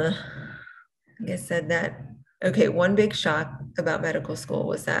 I guess said that. Okay. One big shock about medical school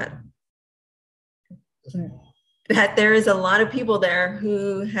was that there is a lot of people there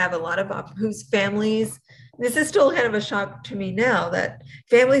who have a lot of, whose families, this is still kind of a shock to me now, that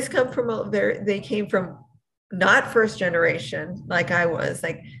families come from, they came from not first generation like I was.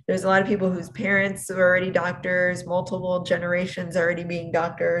 Like there's a lot of people whose parents were already doctors, multiple generations already being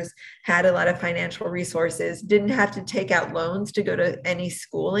doctors, had a lot of financial resources, didn't have to take out loans to go to any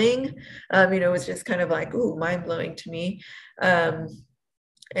schooling. It was just kind of like, ooh, mind blowing to me.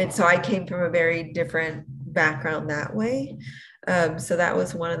 And so I came from a very different background that way. So that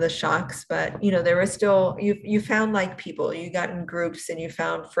was one of the shocks, but there was still, you found like people, you got in groups and you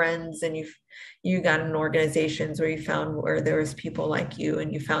found friends, and you got in organizations where you found where there was people like you,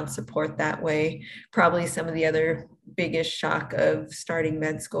 and you found support that way. Probably some of the other biggest shock of starting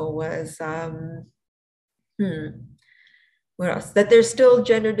med school was, what else? That there's still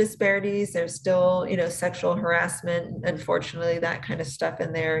gender disparities. There's still, sexual harassment, unfortunately, that kind of stuff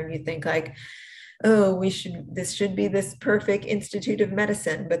in there. And you think like, oh, this should be this perfect institute of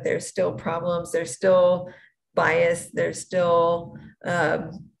medicine, but there's still problems. There's still bias. There's still,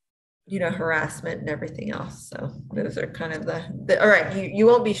 harassment and everything else. So those are kind of the all right. You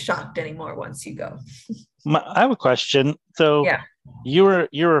won't be shocked anymore once you go. I have a question. So yeah, you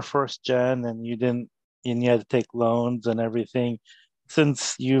were first gen, and you had to take loans and everything.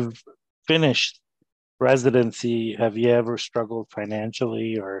 Since you've finished residency, have you ever struggled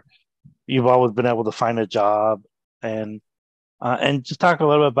financially, or you've always been able to find a job? And just talk a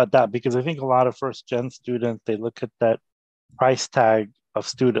little bit about that, because I think a lot of first gen students, they look at that price tag of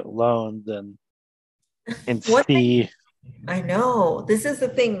student loans and see. I know this is the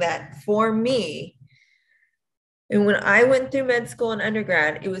thing that for me, and when I went through med school and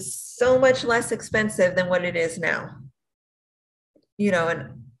undergrad, it was so much less expensive than what it is now.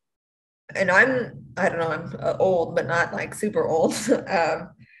 And I don't know, I'm old, but not like super old.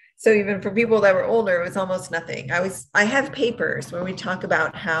 So even for people that were older, it was almost nothing. I have papers where we talk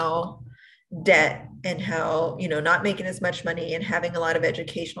about how debt and how, not making as much money and having a lot of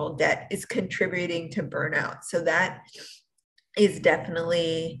educational debt is contributing to burnout. So that is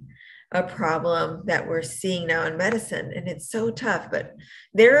definitely a problem that we're seeing now in medicine. And it's so tough, but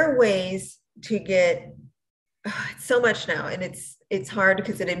there are ways to get so much now. And it's hard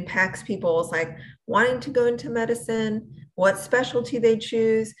because it impacts people's like wanting to go into medicine, what specialty they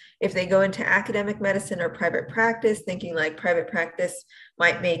choose, if they go into academic medicine or private practice, thinking like private practice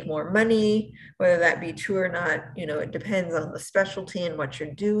might make more money, whether that be true or not, it depends on the specialty and what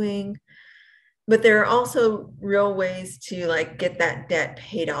you're doing. but there are also real ways to like get that debt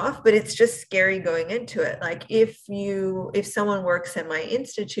paid off, but it's just scary going into it. Like if someone works at my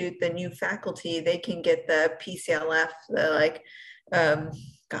institute, the new faculty, they can get the PCLF, the like,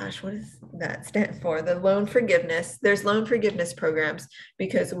 gosh, what does that stand for? The loan forgiveness. There's loan forgiveness programs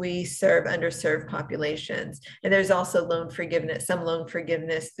because we serve underserved populations. And there's also loan forgiveness, some loan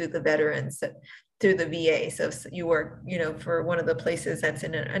forgiveness through the veterans, through the VA. So if you work, for one of the places that's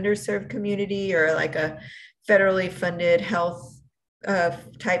in an underserved community or like a federally funded health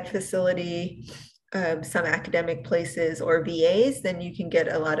type facility, some academic places or VAs, then you can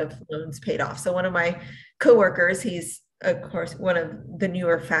get a lot of loans paid off. So one of my coworkers, he's of course one of the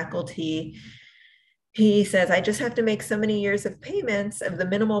newer faculty, he says, I just have to make so many years of payments, of the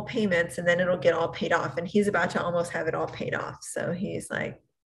minimal payments, and then it'll get all paid off. And he's about to almost have it all paid off. So he's like,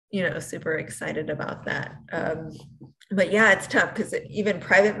 super excited about that. But yeah, it's tough because even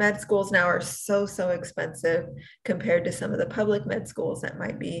private med schools now are so expensive compared to some of the public med schools that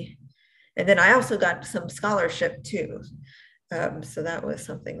might be. And then I also got some scholarship too. So that was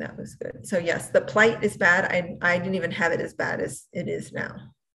something that was good. So yes, the plight is bad. I didn't even have it as bad as it is now.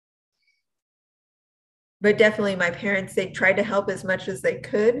 But definitely my parents, they tried to help as much as they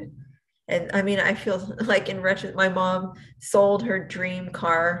could. And I mean, I feel like in retrospect, my mom sold her dream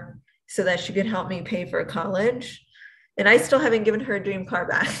car so that she could help me pay for college. And I still haven't given her a dream car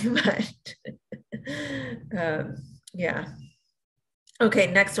back, but yeah.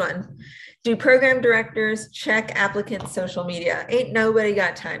 Okay, next one. Do program directors check applicants' social media? Ain't nobody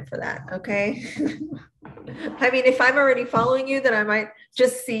got time for that, okay? I mean, if I'm already following you, then I might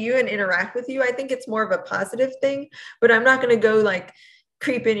just see you and interact with you. I think it's more of a positive thing, but I'm not going to go like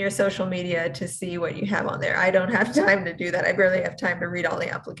creep in your social media to see what you have on there. I don't have time to do that. I barely have time to read all the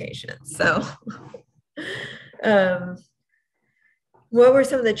applications. So what were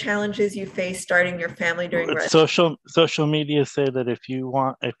some of the challenges you faced starting your family during social media say that if you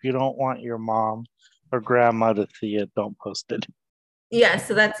don't want your mom or grandma to see it, don't post it. Yeah,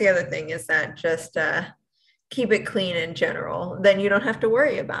 so that's the other thing, is that just keep it clean in general. Then you don't have to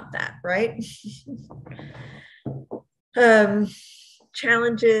worry about that, right?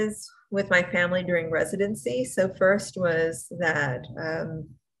 Challenges with my family during residency. So first was that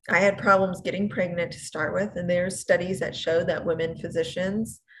I had problems getting pregnant to start with, and there's studies that show that women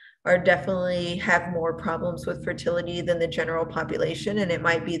physicians are definitely have more problems with fertility than the general population. And it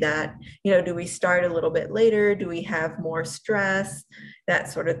might be that, do we start a little bit later? Do we have more stress?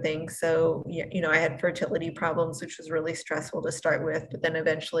 That sort of thing. So, I had fertility problems, which was really stressful to start with, but then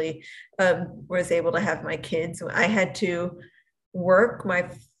eventually was able to have my kids. I had to work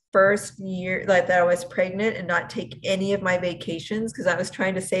my first year like that I was pregnant and not take any of my vacations because I was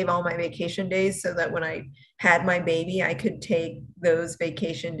trying to save all my vacation days so that when I had my baby, I could take those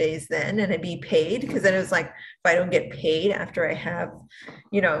vacation days then and it'd be paid. Because then it was like, if I don't get paid after I have,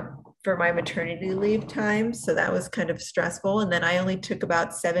 for my maternity leave time. So that was kind of stressful. And then I only took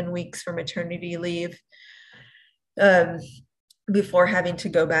about 7 weeks for maternity leave before having to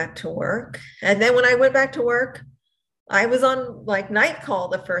go back to work. And then when I went back to work, I was on like night call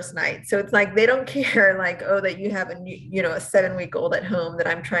the first night. So it's like, they don't care like, oh, that you have a 7-week-old at home that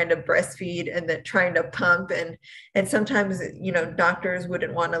I'm trying to breastfeed and that trying to pump. And sometimes, doctors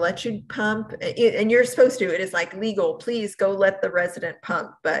wouldn't want to let you pump and you're supposed to, it is like legal, please go let the resident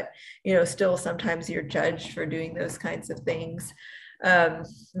pump. But, still sometimes you're judged for doing those kinds of things.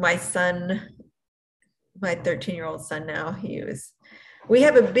 My 13-year-old son now, we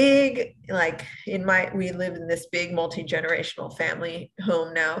have a big, we live in this big multi-generational family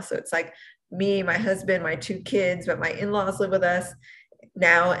home now. So it's like me, my husband, my 2 kids, but my in-laws live with us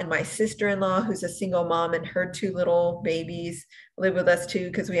now. And my sister-in-law, who's a single mom, and her 2 little babies live with us too,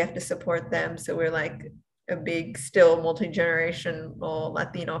 because we have to support them. So we're like a big, still multi-generational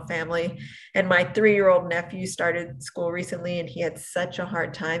Latino family. And my 3-year-old nephew started school recently and he had such a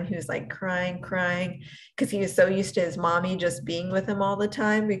hard time. He was like crying because he was so used to his mommy just being with him all the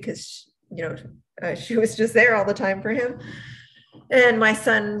time because, she was just there all the time for him. And my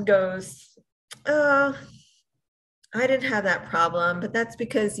son goes, I didn't have that problem, but that's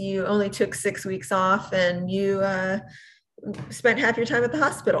because you only took 6 weeks off and you spent half your time at the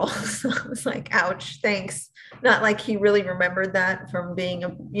hospital. So I was like, ouch, thanks. Not like he really remembered that from being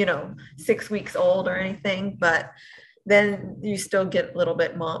 6 weeks old or anything, but then you still get a little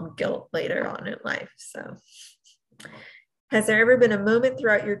bit mom guilt later on in life. So has there ever been a moment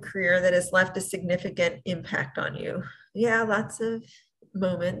throughout your career that has left a significant impact on you? Yeah, lots of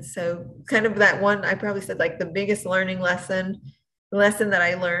moments. So kind of that one, I probably said like the biggest lesson that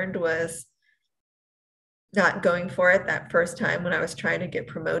I learned was not going for it that first time when I was trying to get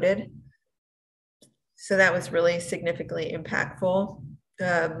promoted. So that was really significantly impactful.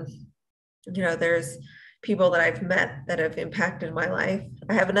 There's people that I've met that have impacted my life.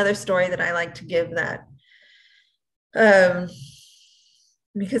 I have another story that I like to give that,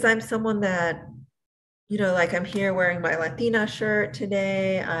 because I'm someone that, like I'm here wearing my Latina shirt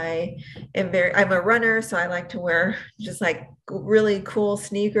today. I'm a runner, so I like to wear just like really cool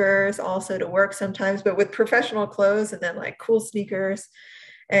sneakers also to work sometimes, but with professional clothes and then like cool sneakers.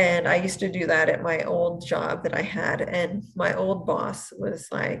 And I used to do that at my old job that I had. And my old boss was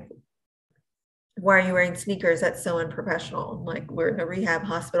like, why are you wearing sneakers? That's so unprofessional. I'm like, we're in a rehab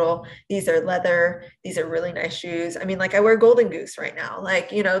hospital. These are leather. These are really nice shoes. I mean, like I wear Golden Goose right now. Like,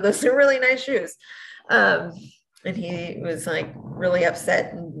 those are really nice shoes. And he was like really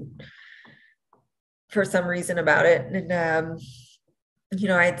upset and for some reason about it. And,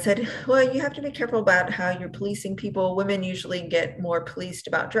 I had said, well, you have to be careful about how you're policing people. Women usually get more policed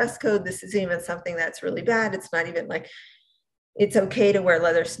about dress code. This is even something that's really bad. It's not even like, it's okay to wear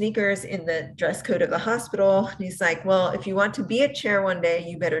leather sneakers in the dress code of the hospital. And he's like, well, if you want to be a chair one day,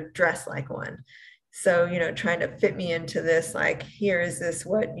 you better dress like one. So, trying to fit me into this, like, here is this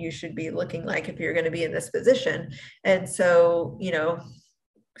what you should be looking like if you're going to be in this position. And so,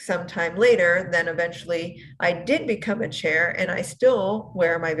 sometime later, then eventually I did become a chair, and I still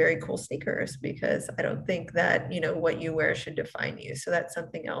wear my very cool sneakers because I don't think that, what you wear should define you. So that's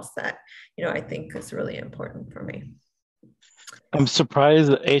something else that, I think is really important for me. I'm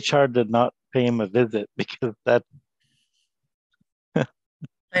surprised that HR did not pay him a visit because that.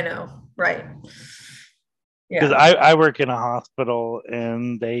 I know, right? Yeah. Because I work in a hospital,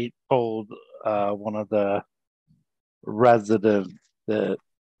 and they told one of the residents that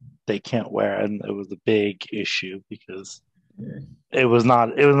they can't wear, and it was a big issue because it was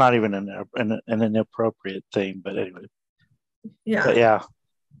not even an inappropriate thing. But anyway, yeah.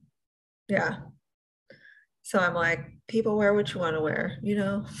 So I'm like, people wear what you want to wear,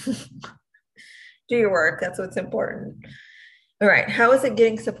 do your work. That's what's important. All right. How is it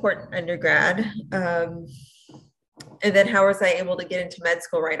getting support in undergrad? And then how was I able to get into med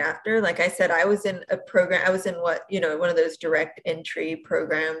school right after? Like I said, I was in a program, I was in one of those direct entry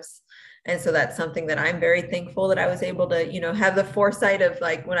programs. And so that's something that I'm very thankful that I was able to, have the foresight of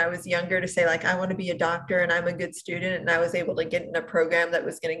like when I was younger to say like, I want to be a doctor and I'm a good student. And I was able to get in a program that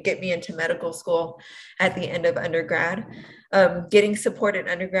was going to get me into medical school at the end of undergrad. Getting support in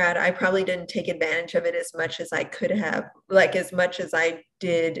undergrad, I probably didn't take advantage of it as much as I could have, like as much as I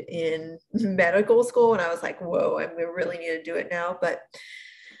did in medical school. And I was like, whoa, I really need to do it now. But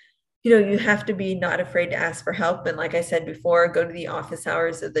you have to be not afraid to ask for help. And like I said before, go to the office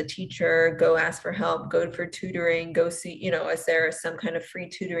hours of the teacher, go ask for help, go for tutoring, go see, is there some kind of free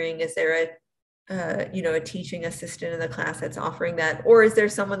tutoring? Is there a teaching assistant in the class that's offering that? Or is there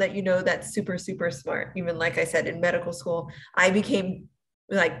someone that, that's super, super smart? Even like I said, in medical school, I became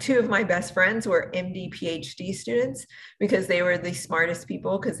like two of my best friends were MD PhD students because they were the smartest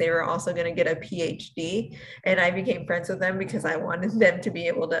people because they were also going to get a PhD. And I became friends with them because I wanted them to be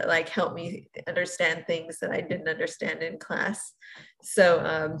able to like help me understand things that I didn't understand in class.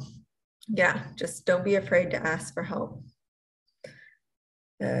 So just don't be afraid to ask for help.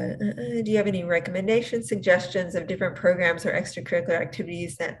 Do you have any recommendations, suggestions of different programs or extracurricular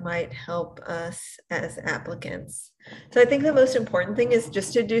activities that might help us as applicants? So I think the most important thing is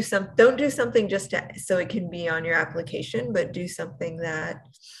just to don't do something just so it can be on your application, but do something that,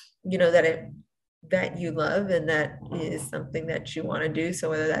 that you love and that is something that you want to do.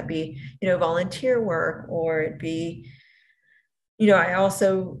 So whether that be, volunteer work or it be, I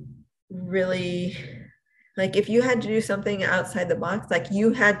also really, like if you had to do something outside the box, like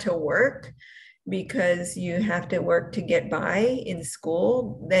you had to work because you have to work to get by in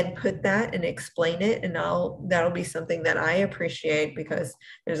school, then put that and explain it. And that'll be something that I appreciate because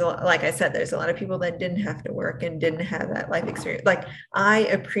there's a lot, like I said, there's a lot of people that didn't have to work and didn't have that life experience. Like I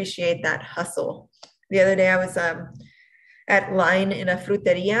appreciate that hustle. The other day I was at line in a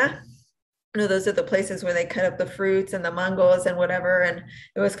fruteria. Those are the places where they cut up the fruits and the mangoes and whatever. And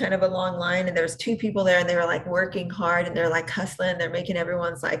it was kind of a long line and there was two people there and they were like working hard and they're like hustling. They're making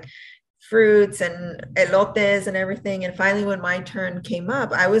everyone's like fruits and elotes and everything. And finally, when my turn came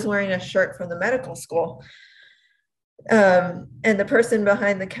up, I was wearing a shirt from the medical school. And the person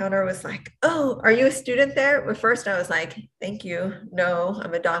behind the counter was like, oh, are you a student there? At first I was like, thank you. No,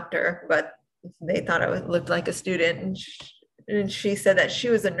 I'm a doctor, but they thought I looked like a student. And she said that she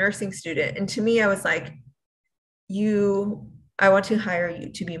was a nursing student. And to me, I was like, I want to hire you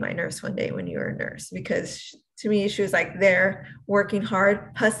to be my nurse one day when you're a nurse, because to me, she was like there working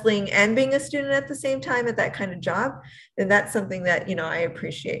hard, hustling and being a student at the same time at that kind of job. And that's something that, I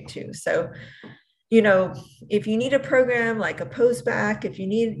appreciate too. So, if you need a program like a postback, if you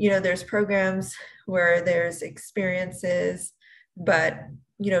need, there's programs where there's experiences, but,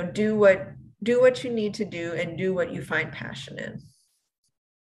 do what you need to do and do what you find passion in.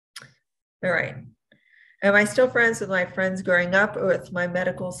 All right. Am I still friends with my friends growing up or with my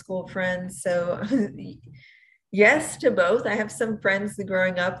medical school friends? So yes to both. I have some friends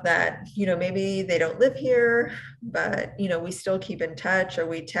growing up that, maybe they don't live here, but, we still keep in touch or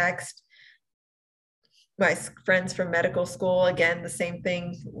we text. My friends from medical school, again, the same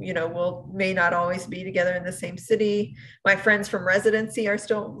thing, may not always be together in the same city. My friends from residency are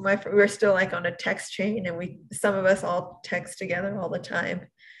still, we're still like on a text chain, and some of us all text together all the time.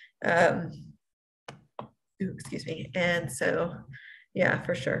 Excuse me. And so, yeah,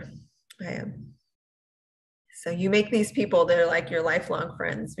 for sure, I am. So you make these people, they're like your lifelong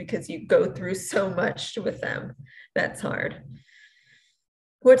friends because you go through so much with them. That's hard.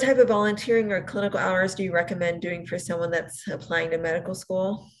 What type of volunteering or clinical hours do you recommend doing for someone that's applying to medical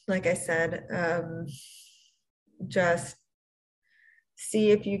school? Like I said, just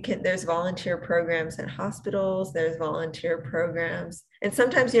see if you can, there's volunteer programs at hospitals, there's volunteer programs. And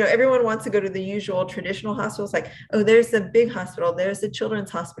sometimes, everyone wants to go to the usual traditional hospitals, like, oh, there's the big hospital, there's the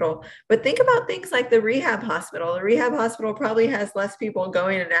children's hospital. But think about things like the rehab hospital. The rehab hospital probably has less people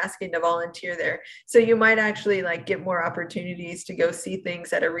going and asking to volunteer there. So you might actually like get more opportunities to go see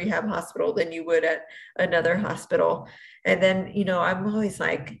things at a rehab hospital than you would at another hospital. And then, I'm always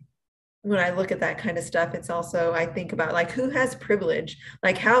like, when I look at that kind of stuff, it's also, I think about like, who has privilege?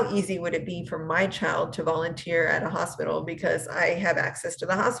 Like, how easy would it be for my child to volunteer at a hospital because I have access to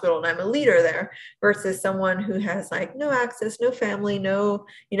the hospital and I'm a leader there, versus someone who has like no access, no family, no,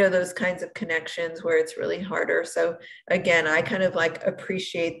 those kinds of connections where it's really harder. So again, I kind of like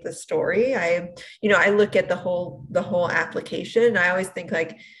appreciate the story. I look at the whole application. I always think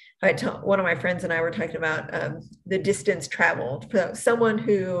like, one of my friends and I were talking about the distance traveled. So someone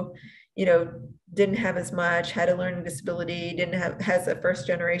who, didn't have as much, had a learning disability, has a first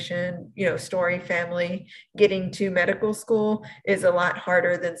generation, story family, getting to medical school is a lot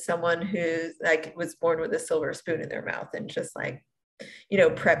harder than someone who's like was born with a silver spoon in their mouth and just like,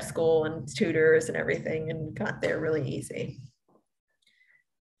 prep school and tutors and everything and got there really easy.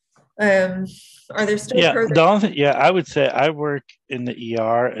 Are there still programs? I would say I work in the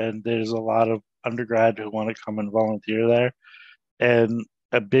ER and there's a lot of undergrad who want to come and volunteer there. And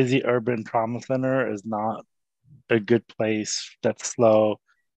a busy urban trauma center is not a good place. That's slow.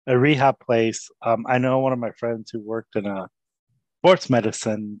 A rehab place. I know one of my friends who worked in a sports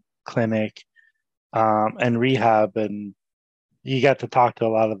medicine clinic and rehab, and you got to talk to a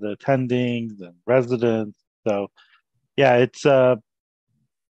lot of the attendings and residents. So yeah, it's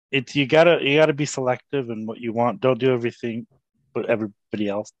you gotta be selective in what you want. Don't do everything what everybody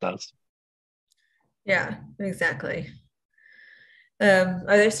else does. Yeah, exactly. Are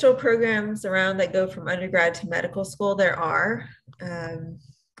there still programs around that go from undergrad to medical school? There are.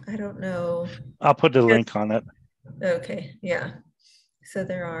 I don't know. I'll put the link on it. Okay, yeah. So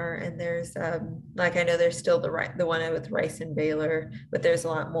there are, and there's like I know there's still the one with Rice and Baylor, but there's a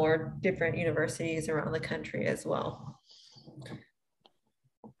lot more different universities around the country as well.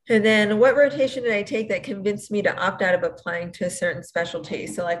 And then what rotation did I take that convinced me to opt out of applying to a certain specialty?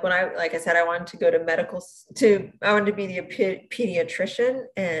 So like like I said, I wanted to go to I wanted to be the pediatrician.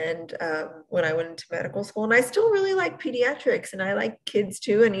 And when I went into medical school, and I still really like pediatrics and I like kids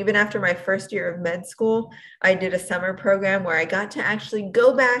too. And even after my first year of med school, I did a summer program where I got to actually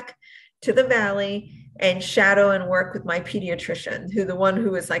go back to the Valley and shadow and work with my pediatrician, the one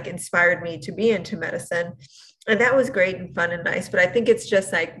who was like inspired me to be into medicine. And that was great and fun and nice. But I think it's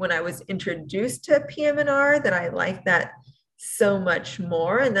just like when I was introduced to PM&R that I liked that so much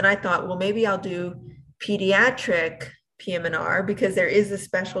more. And then I thought, well, maybe I'll do pediatric PM&R because there is a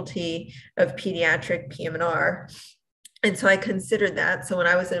specialty of pediatric PM&R. And so I considered that. So when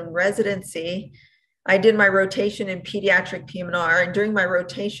I was in residency, I did my rotation in pediatric PM&R. And during my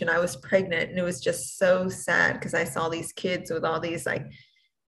rotation, I was pregnant. And it was just so sad because I saw these kids with all these like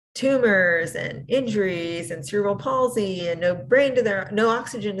tumors and injuries and cerebral palsy and no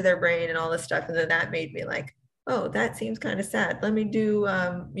oxygen to their brain and all this stuff. And then that made me like, oh, that seems kind of sad. Let me do,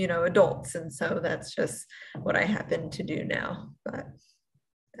 adults. And so that's just what I happen to do now, but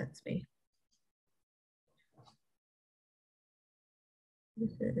that's me.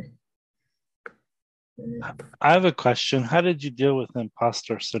 I have a question. How did you deal with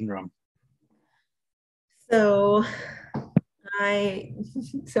imposter syndrome? So I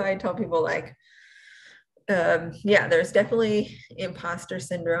tell people like, there's definitely imposter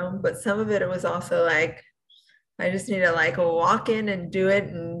syndrome, but some of it was also like, I just need to like walk in and do it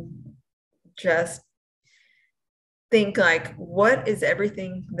and just think like, what is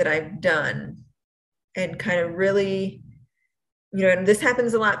everything that I've done? And kind of really, and this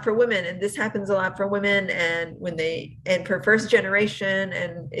happens a lot for women, and this happens a lot for women. And and for first generation,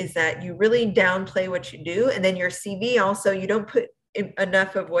 and is that you really downplay what you do. And then your CV also, you don't put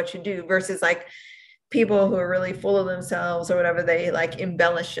enough of what you do, versus like people who are really full of themselves or whatever, they like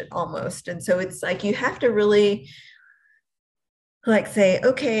embellish it almost. And so it's like, you have to really like say,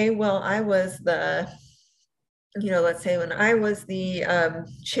 okay, well, I was let's say when I was the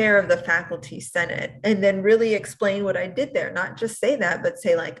chair of the faculty senate, and then really explain what I did there, not just say that, but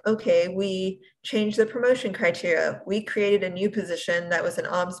say like, okay, we changed the promotion criteria. We created a new position that was an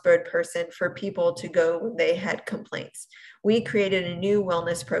ombudsman person for people to go when they had complaints. We created a new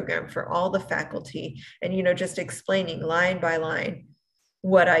wellness program for all the faculty, and, just explaining line by line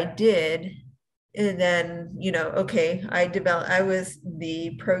what I did. And then, okay, I was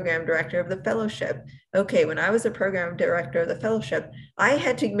the program director of the fellowship. Okay, when I was a program director of the fellowship, I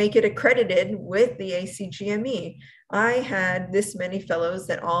had to make it accredited with the ACGME. I had this many fellows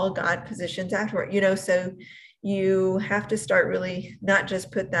that all got positions afterward, so you have to start really not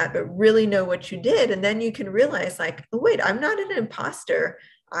just put that, but really know what you did. And then you can realize like, oh, wait, I'm not an imposter.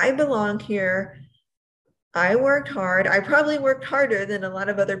 I belong here. I worked hard. I probably worked harder than a lot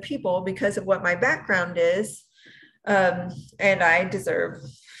of other people because of what my background is. And I deserve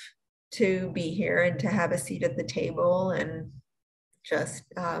to be here and to have a seat at the table and just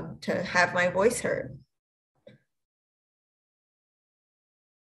to have my voice heard.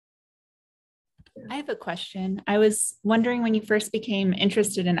 I have a question. I was wondering when you first became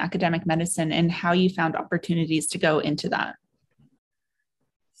interested in academic medicine and how you found opportunities to go into that.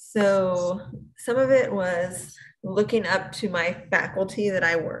 So some of it was looking up to my faculty that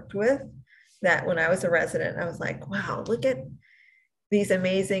I worked with, that when I was a resident, I was like, wow, look at these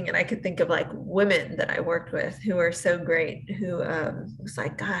amazing, and I could think of like women that I worked with who are so great, who was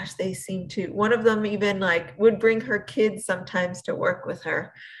like, gosh, they seem to, one of them even like would bring her kids sometimes to work with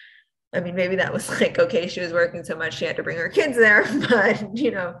her. I mean, maybe that was like, okay, she was working so much, she had to bring her kids there. But,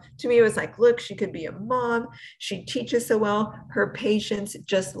 to me, it was like, look, she could be a mom. She teaches so well. Her patients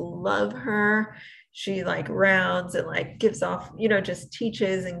just love her. She like rounds and like gives off, just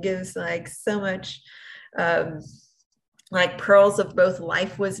teaches and gives like so much like pearls of both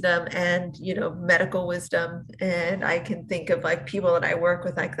life wisdom and, medical wisdom. And I can think of like people that I work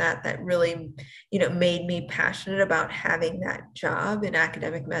with like that really, made me passionate about having that job in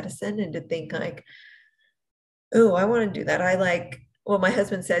academic medicine, and to think like, oh, I want to do that. I like, well, my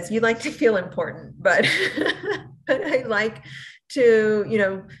husband says, you like to feel important, but, but I like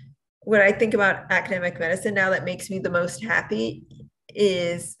to, when I think about academic medicine now, that makes me the most happy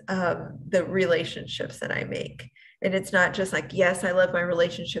is the relationships that I make. And it's not just like, yes, I love my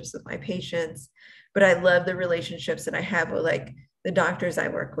relationships with my patients, but I love the relationships that I have with like the doctors I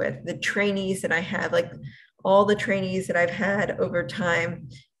work with, the trainees that I have, like all the trainees that I've had over time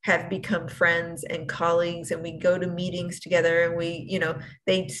have become friends and colleagues, and we go to meetings together, and we,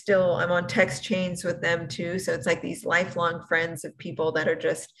 I'm on text chains with them too. So it's like these lifelong friends of people that are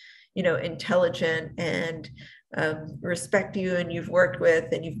just, intelligent and respect you, and you've worked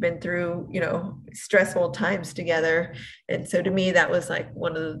with, and you've been through, stressful times together. And so to me, that was like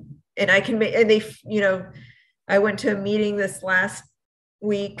one of the, and I can make, and they, I went to a meeting this last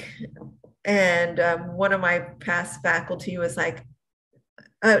week, and one of my past faculty was like,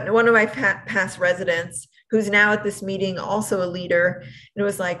 one of my past residents who's now at this meeting, also a leader, and it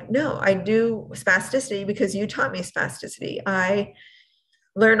was like, no, I do spasticity because you taught me spasticity. I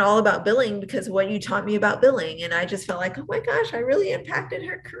learn all about billing because of what you taught me about billing. And I just felt like, oh my gosh, I really impacted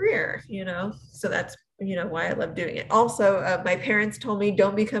her career, so that's, why I love doing it. Also, my parents told me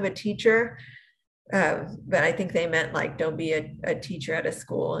don't become a teacher, but I think they meant like, don't be a teacher at a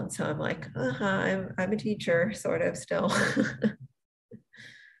school. And so I'm like, I'm a teacher sort of still.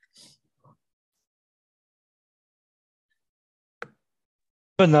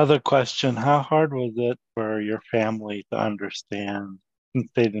 Another question, how hard was it for your family to understand, since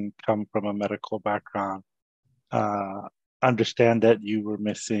they didn't come from a medical background, understand that you were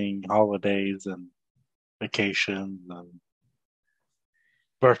missing holidays and vacations and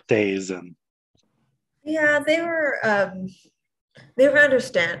birthdays? And Yeah, they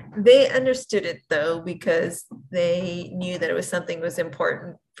understood it though, because they knew that it was something that was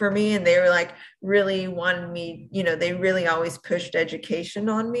important for me, and they were like really wanted me, they really always pushed education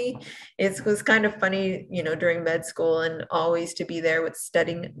on me. It was kind of funny, during med school, and always to be there with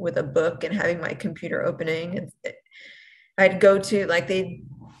studying with a book and having my computer opening, and I'd go to like,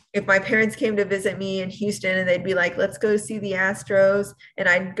 if my parents came to visit me in Houston and they'd be like, let's go see the Astros, and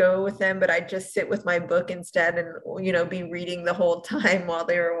I'd go with them, but I'd just sit with my book instead and, you know, be reading the whole time while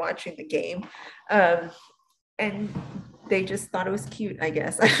they were watching the game. And they just thought it was cute, I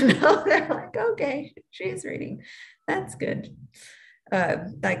guess. I don't know. They're like, okay, she's reading. That's good.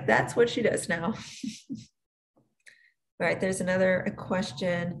 Like, that's what she does now. All right, there's another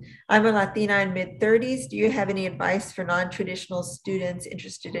question. I'm a Latina in mid-30s. Do you have any advice for non-traditional students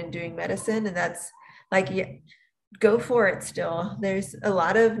interested in doing medicine? And that's like, yeah, go for it still. There's a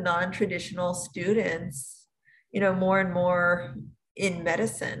lot of non-traditional students, you know, more and more in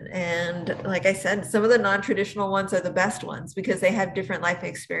medicine. And like I said, some of the non-traditional ones are the best ones because they have different life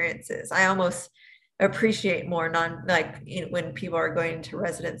experiences. I almost appreciate more when people are going to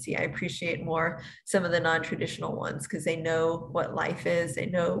residency, I appreciate more some of the non-traditional ones because they know what life is, they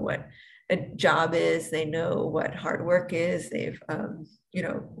know what a job is, they know what hard work is, they've you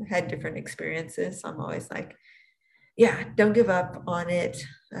know, had different experiences. So I'm always like, yeah, don't give up on it.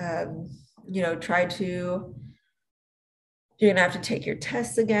 You know, you're gonna have to take your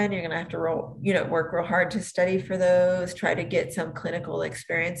tests again. You're gonna have to work real hard to study for those, try to get some clinical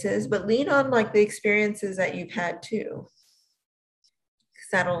experiences, but lean on like the experiences that you've had too. Because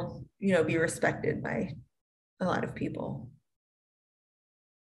that'll, you know, be respected by a lot of people.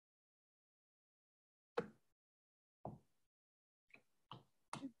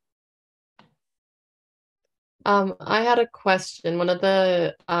 I had a question. One of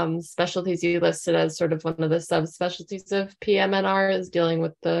the specialties you listed as sort of one of the subspecialties of PMNR is dealing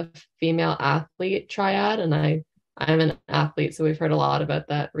with the female athlete triad. And I'm an athlete, so we've heard a lot about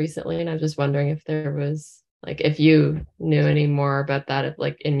that recently. And I was just wondering if there was, like, if you knew any more about that, if,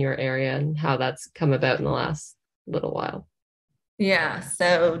 like, in your area and how that's come about in the last little while. Yeah,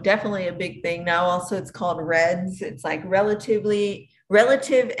 so definitely a big thing now. Also, it's called REDS. It's like relative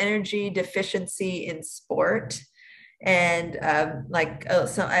energy deficiency in sport. And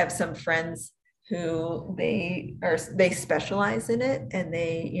so I have some friends who they specialize in it, and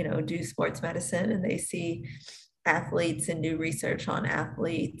they, you know, do sports medicine, and they see athletes and do research on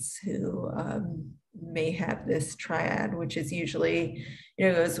athletes who may have this triad, which is usually, you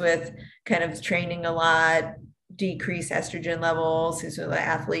know, goes with kind of training a lot, decrease estrogen levels, so the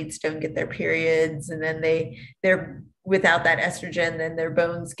athletes don't get their periods, and then they're without that estrogen, then their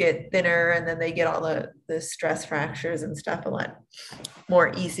bones get thinner, and then they get all the stress fractures and stuff a lot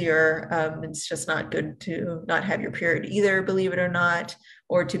more easier. It's just not good to not have your period either, believe it or not,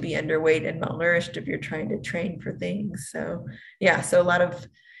 or to be underweight and malnourished if you're trying to train for things. So yeah, so a lot of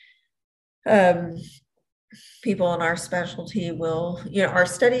people in our specialty will, you know, are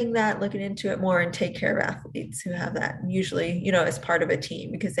studying that, looking into it more, and take care of athletes who have that, usually, you know, as part of a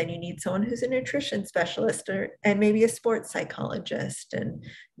team, because then you need someone who's a nutrition specialist and maybe a sports psychologist, and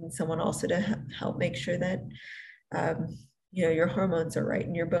someone also to help make sure that, you know, your hormones are right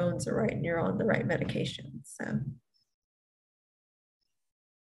and your bones are right and you're on the right medications. So.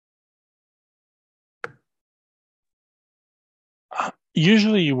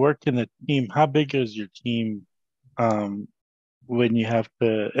 Usually you work in a team. How big is your team when you have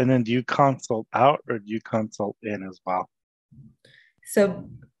to, and then do you consult out or do you consult in as well? So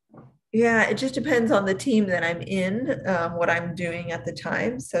yeah, it just depends on the team that I'm in, what I'm doing at the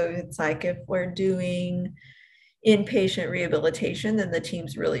time. So it's like if we're doing inpatient rehabilitation, then the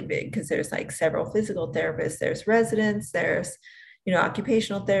team's really big because there's like several physical therapists, there's residents, there's, you know,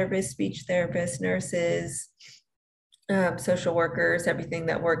 occupational therapists, speech therapists, nurses, social workers, everything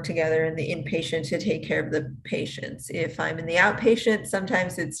that work together in the inpatient to take care of the patients. If I'm in the outpatient,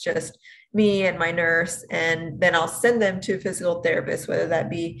 sometimes it's just me and my nurse, and then I'll send them to a physical therapist, whether that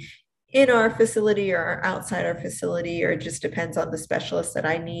be in our facility or outside our facility, or it just depends on the specialist that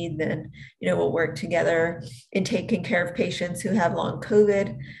I need. Then, you know, we'll work together in taking care of patients who have long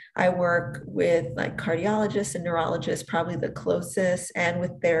COVID. I work with like cardiologists and neurologists, probably the closest, and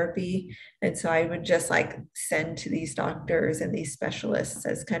with therapy. And so I would just like send to these doctors and these specialists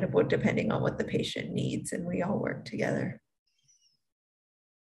as kind of what, depending on what the patient needs, and we all work together.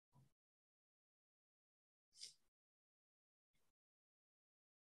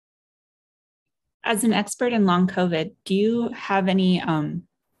 As an expert in long COVID, do you have any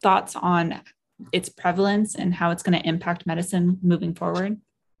thoughts on its prevalence and how it's going to impact medicine moving forward?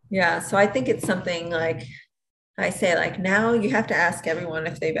 Yeah, so I think it's something like I say, like now you have to ask everyone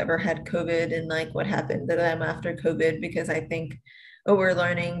if they've ever had COVID and like what happened to them after COVID, because I think we're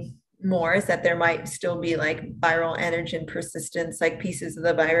learning more is that there might still be like viral antigen persistence, like pieces of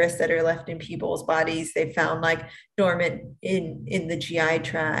the virus that are left in people's bodies. They found like dormant in the GI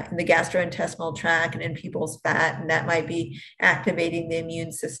tract, in the gastrointestinal tract, and in people's fat, and that might be activating the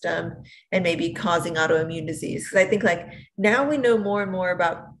immune system and maybe causing autoimmune disease. Because I think like now we know more and more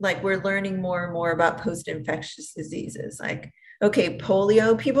about, like we're learning more and more about post-infectious diseases, like okay,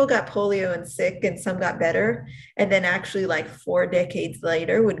 polio, people got polio and sick and some got better. And then actually like 4 decades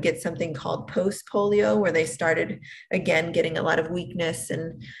later would get something called post-polio, where they started again getting a lot of weakness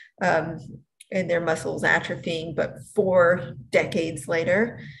and their muscles atrophying. But 4 decades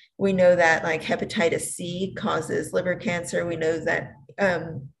later, we know that like hepatitis C causes liver cancer. We know that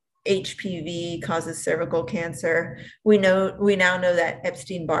HPV causes cervical cancer. We now know that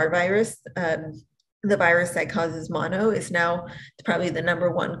Epstein-Barr virus, the virus that causes mono, is now probably the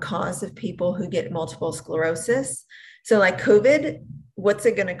 #1 cause of people who get multiple sclerosis. So like COVID, what's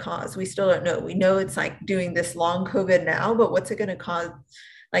it going to cause? We still don't know. We know it's like doing this long COVID now, but what's it going to cause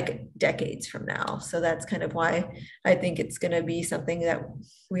like decades from now? So that's kind of why I think it's going to be something that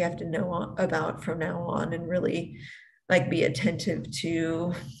we have to know about from now on, and really like be attentive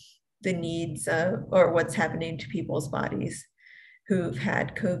to the needs or what's happening to people's bodies who've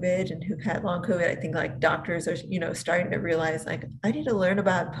had COVID and who've had long COVID. I think like doctors are, starting to realize like, I need to learn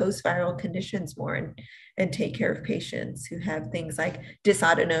about post-viral conditions more and take care of patients who have things like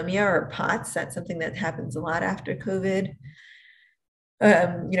dysautonomia or POTS. That's something that happens a lot after COVID.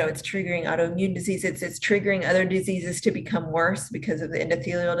 It's triggering autoimmune disease. It's triggering other diseases to become worse because of the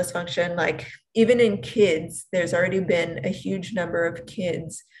endothelial dysfunction. Like even in kids, there's already been a huge number of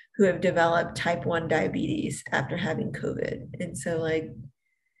kids who have developed type 1 diabetes after having COVID. And so like,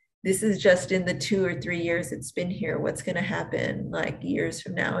 this is just in the 2 or 3 years it's been here. What's going to happen like years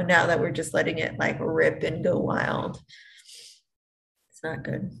from now? And now that we're just letting it like rip and go wild, it's not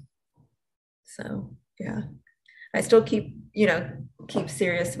good. So yeah, I still keep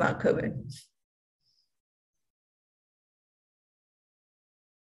serious about COVID.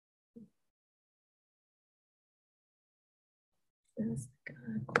 That's a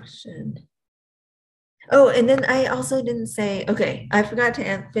good question. Oh, and then I also didn't say, okay, I forgot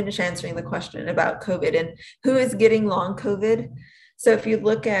to finish answering the question about COVID and who is getting long COVID. So if you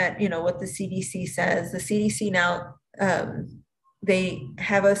look at, what the CDC says, the CDC now, they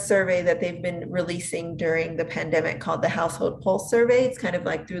have a survey that they've been releasing during the pandemic called the Household Pulse Survey. It's kind of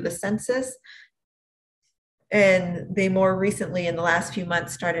like through the census. And they more recently, in the last few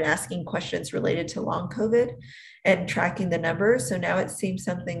months, started asking questions related to long COVID and tracking the numbers. So now it seems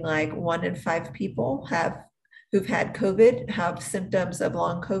something like 1 in 5 people who've had COVID have symptoms of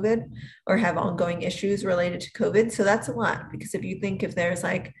long COVID or have ongoing issues related to COVID. So that's a lot, because if there's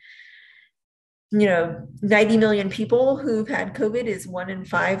like 90 million people who've had COVID, is 1 in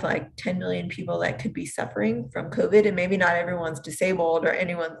 5, like 10 million people that could be suffering from COVID. And maybe not everyone's disabled or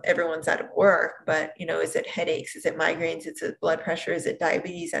everyone's out of work, but is it headaches? Is it migraines? Is it blood pressure? Is it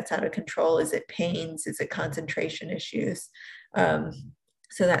diabetes that's out of control? Is it pains? Is it concentration issues? So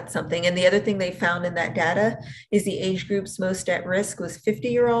that's something. And the other thing they found in that data is the age groups most at risk was 40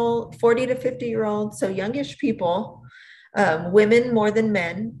 to 50-year-olds, so youngish people, women more than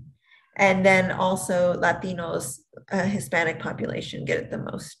men. And then also Latinos, Hispanic population get it the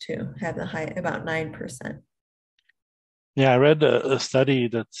most too, have the high, about 9%. Yeah, I read a study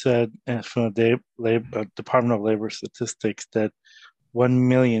that said from the Department of Labor Statistics that 1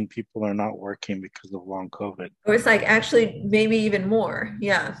 million people are not working because of long COVID. Or it's like actually maybe even more.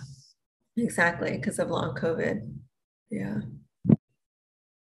 Yeah, exactly, because of long COVID. Yeah.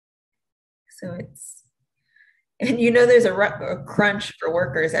 So and there's a crunch for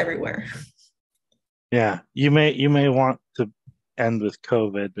workers everywhere. Yeah, you may want to end with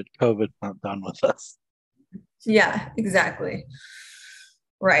COVID, but COVID's not done with us. Yeah, exactly.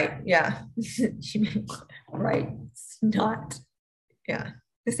 Right. Yeah. Right. It's not. Yeah.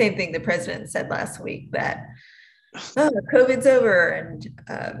 The same thing the president said last week, that COVID's over,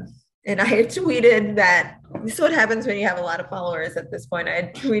 and I had tweeted that this is what happens when you have a lot of followers at this point. I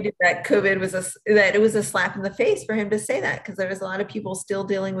had tweeted that that it was a slap in the face for him to say that, because there was a lot of people still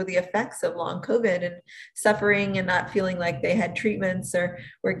dealing with the effects of long COVID and suffering and not feeling like they had treatments or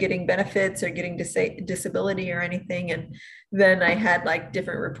were getting benefits or getting disability or anything. And then I had like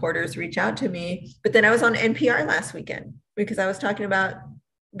different reporters reach out to me, but then I was on NPR last weekend because I was talking about,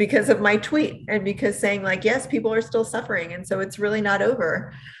 because of my tweet and because saying like, yes, people are still suffering. And so it's really not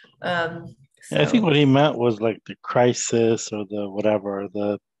over. I think what he meant was like the crisis or the whatever,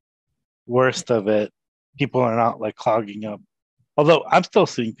 the worst of it. People are not like clogging up. Although I'm still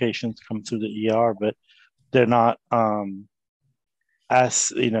seeing patients come through the ER, but they're not. I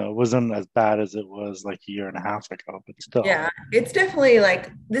as it wasn't as bad as it was like a year and a half ago, but still. Yeah, it's definitely like,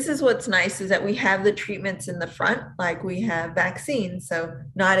 this is what's nice is that we have the treatments in the front, like we have vaccines. So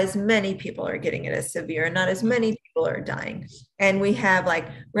not as many people are getting it as severe, not as many people are dying. And we have like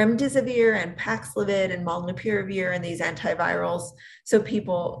remdesivir and Paxlovid and molnupiravir and these antivirals. So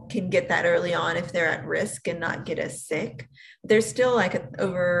people can get that early on if they're at risk and not get as sick. There's still like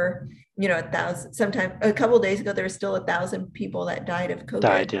over 1,000, sometime a couple of days ago, there were still 1,000 people that died of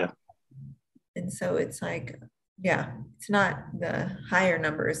COVID. Yeah. And so it's like, yeah, it's not the higher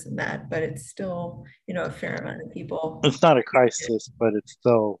numbers than that, but it's still, a fair amount of people. It's not a crisis, but it's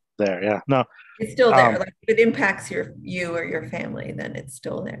still there. Yeah. No, it's still there. Like if it impacts you or your family, then it's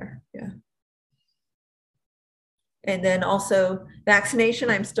still there. Yeah. And then also vaccination,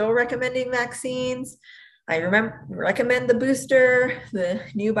 I'm still recommending vaccines. I recommend the booster, the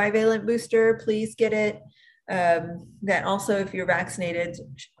new bivalent booster, please get it. That also, if you're vaccinated,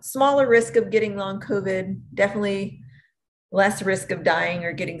 smaller risk of getting long COVID, definitely less risk of dying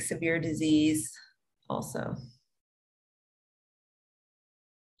or getting severe disease also.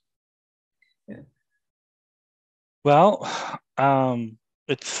 Yeah. Well,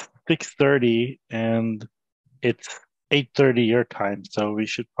 it's 6:30 and it's 8:30 your time, so we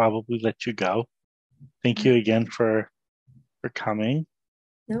should probably let you go. Thank you again for coming.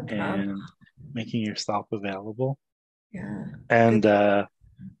 No problem. And making yourself available. Yeah. And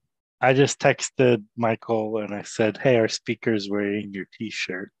I just texted Michael and I said, hey, our speaker's wearing your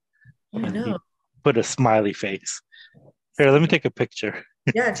t-shirt. I know. He put a smiley face. Here, let me take a picture.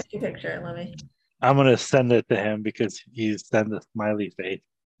 Yeah, take a picture. Let me. I'm going to send it to him because he sent a smiley face.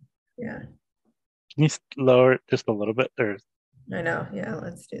 Yeah. Can you lower it just a little bit? Or... I know. Yeah,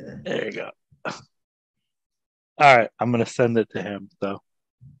 let's do that. There you go. All right, I'm going to send it to him. So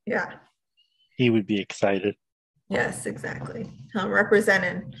yeah, he would be excited. Yes, exactly. I'm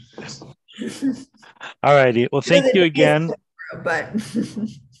representing. All righty. Well, thank you again. But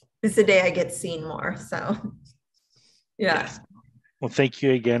it's the day I get seen more. So, yeah. Yes. Well, thank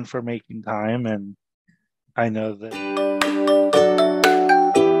you again for making time. And I know that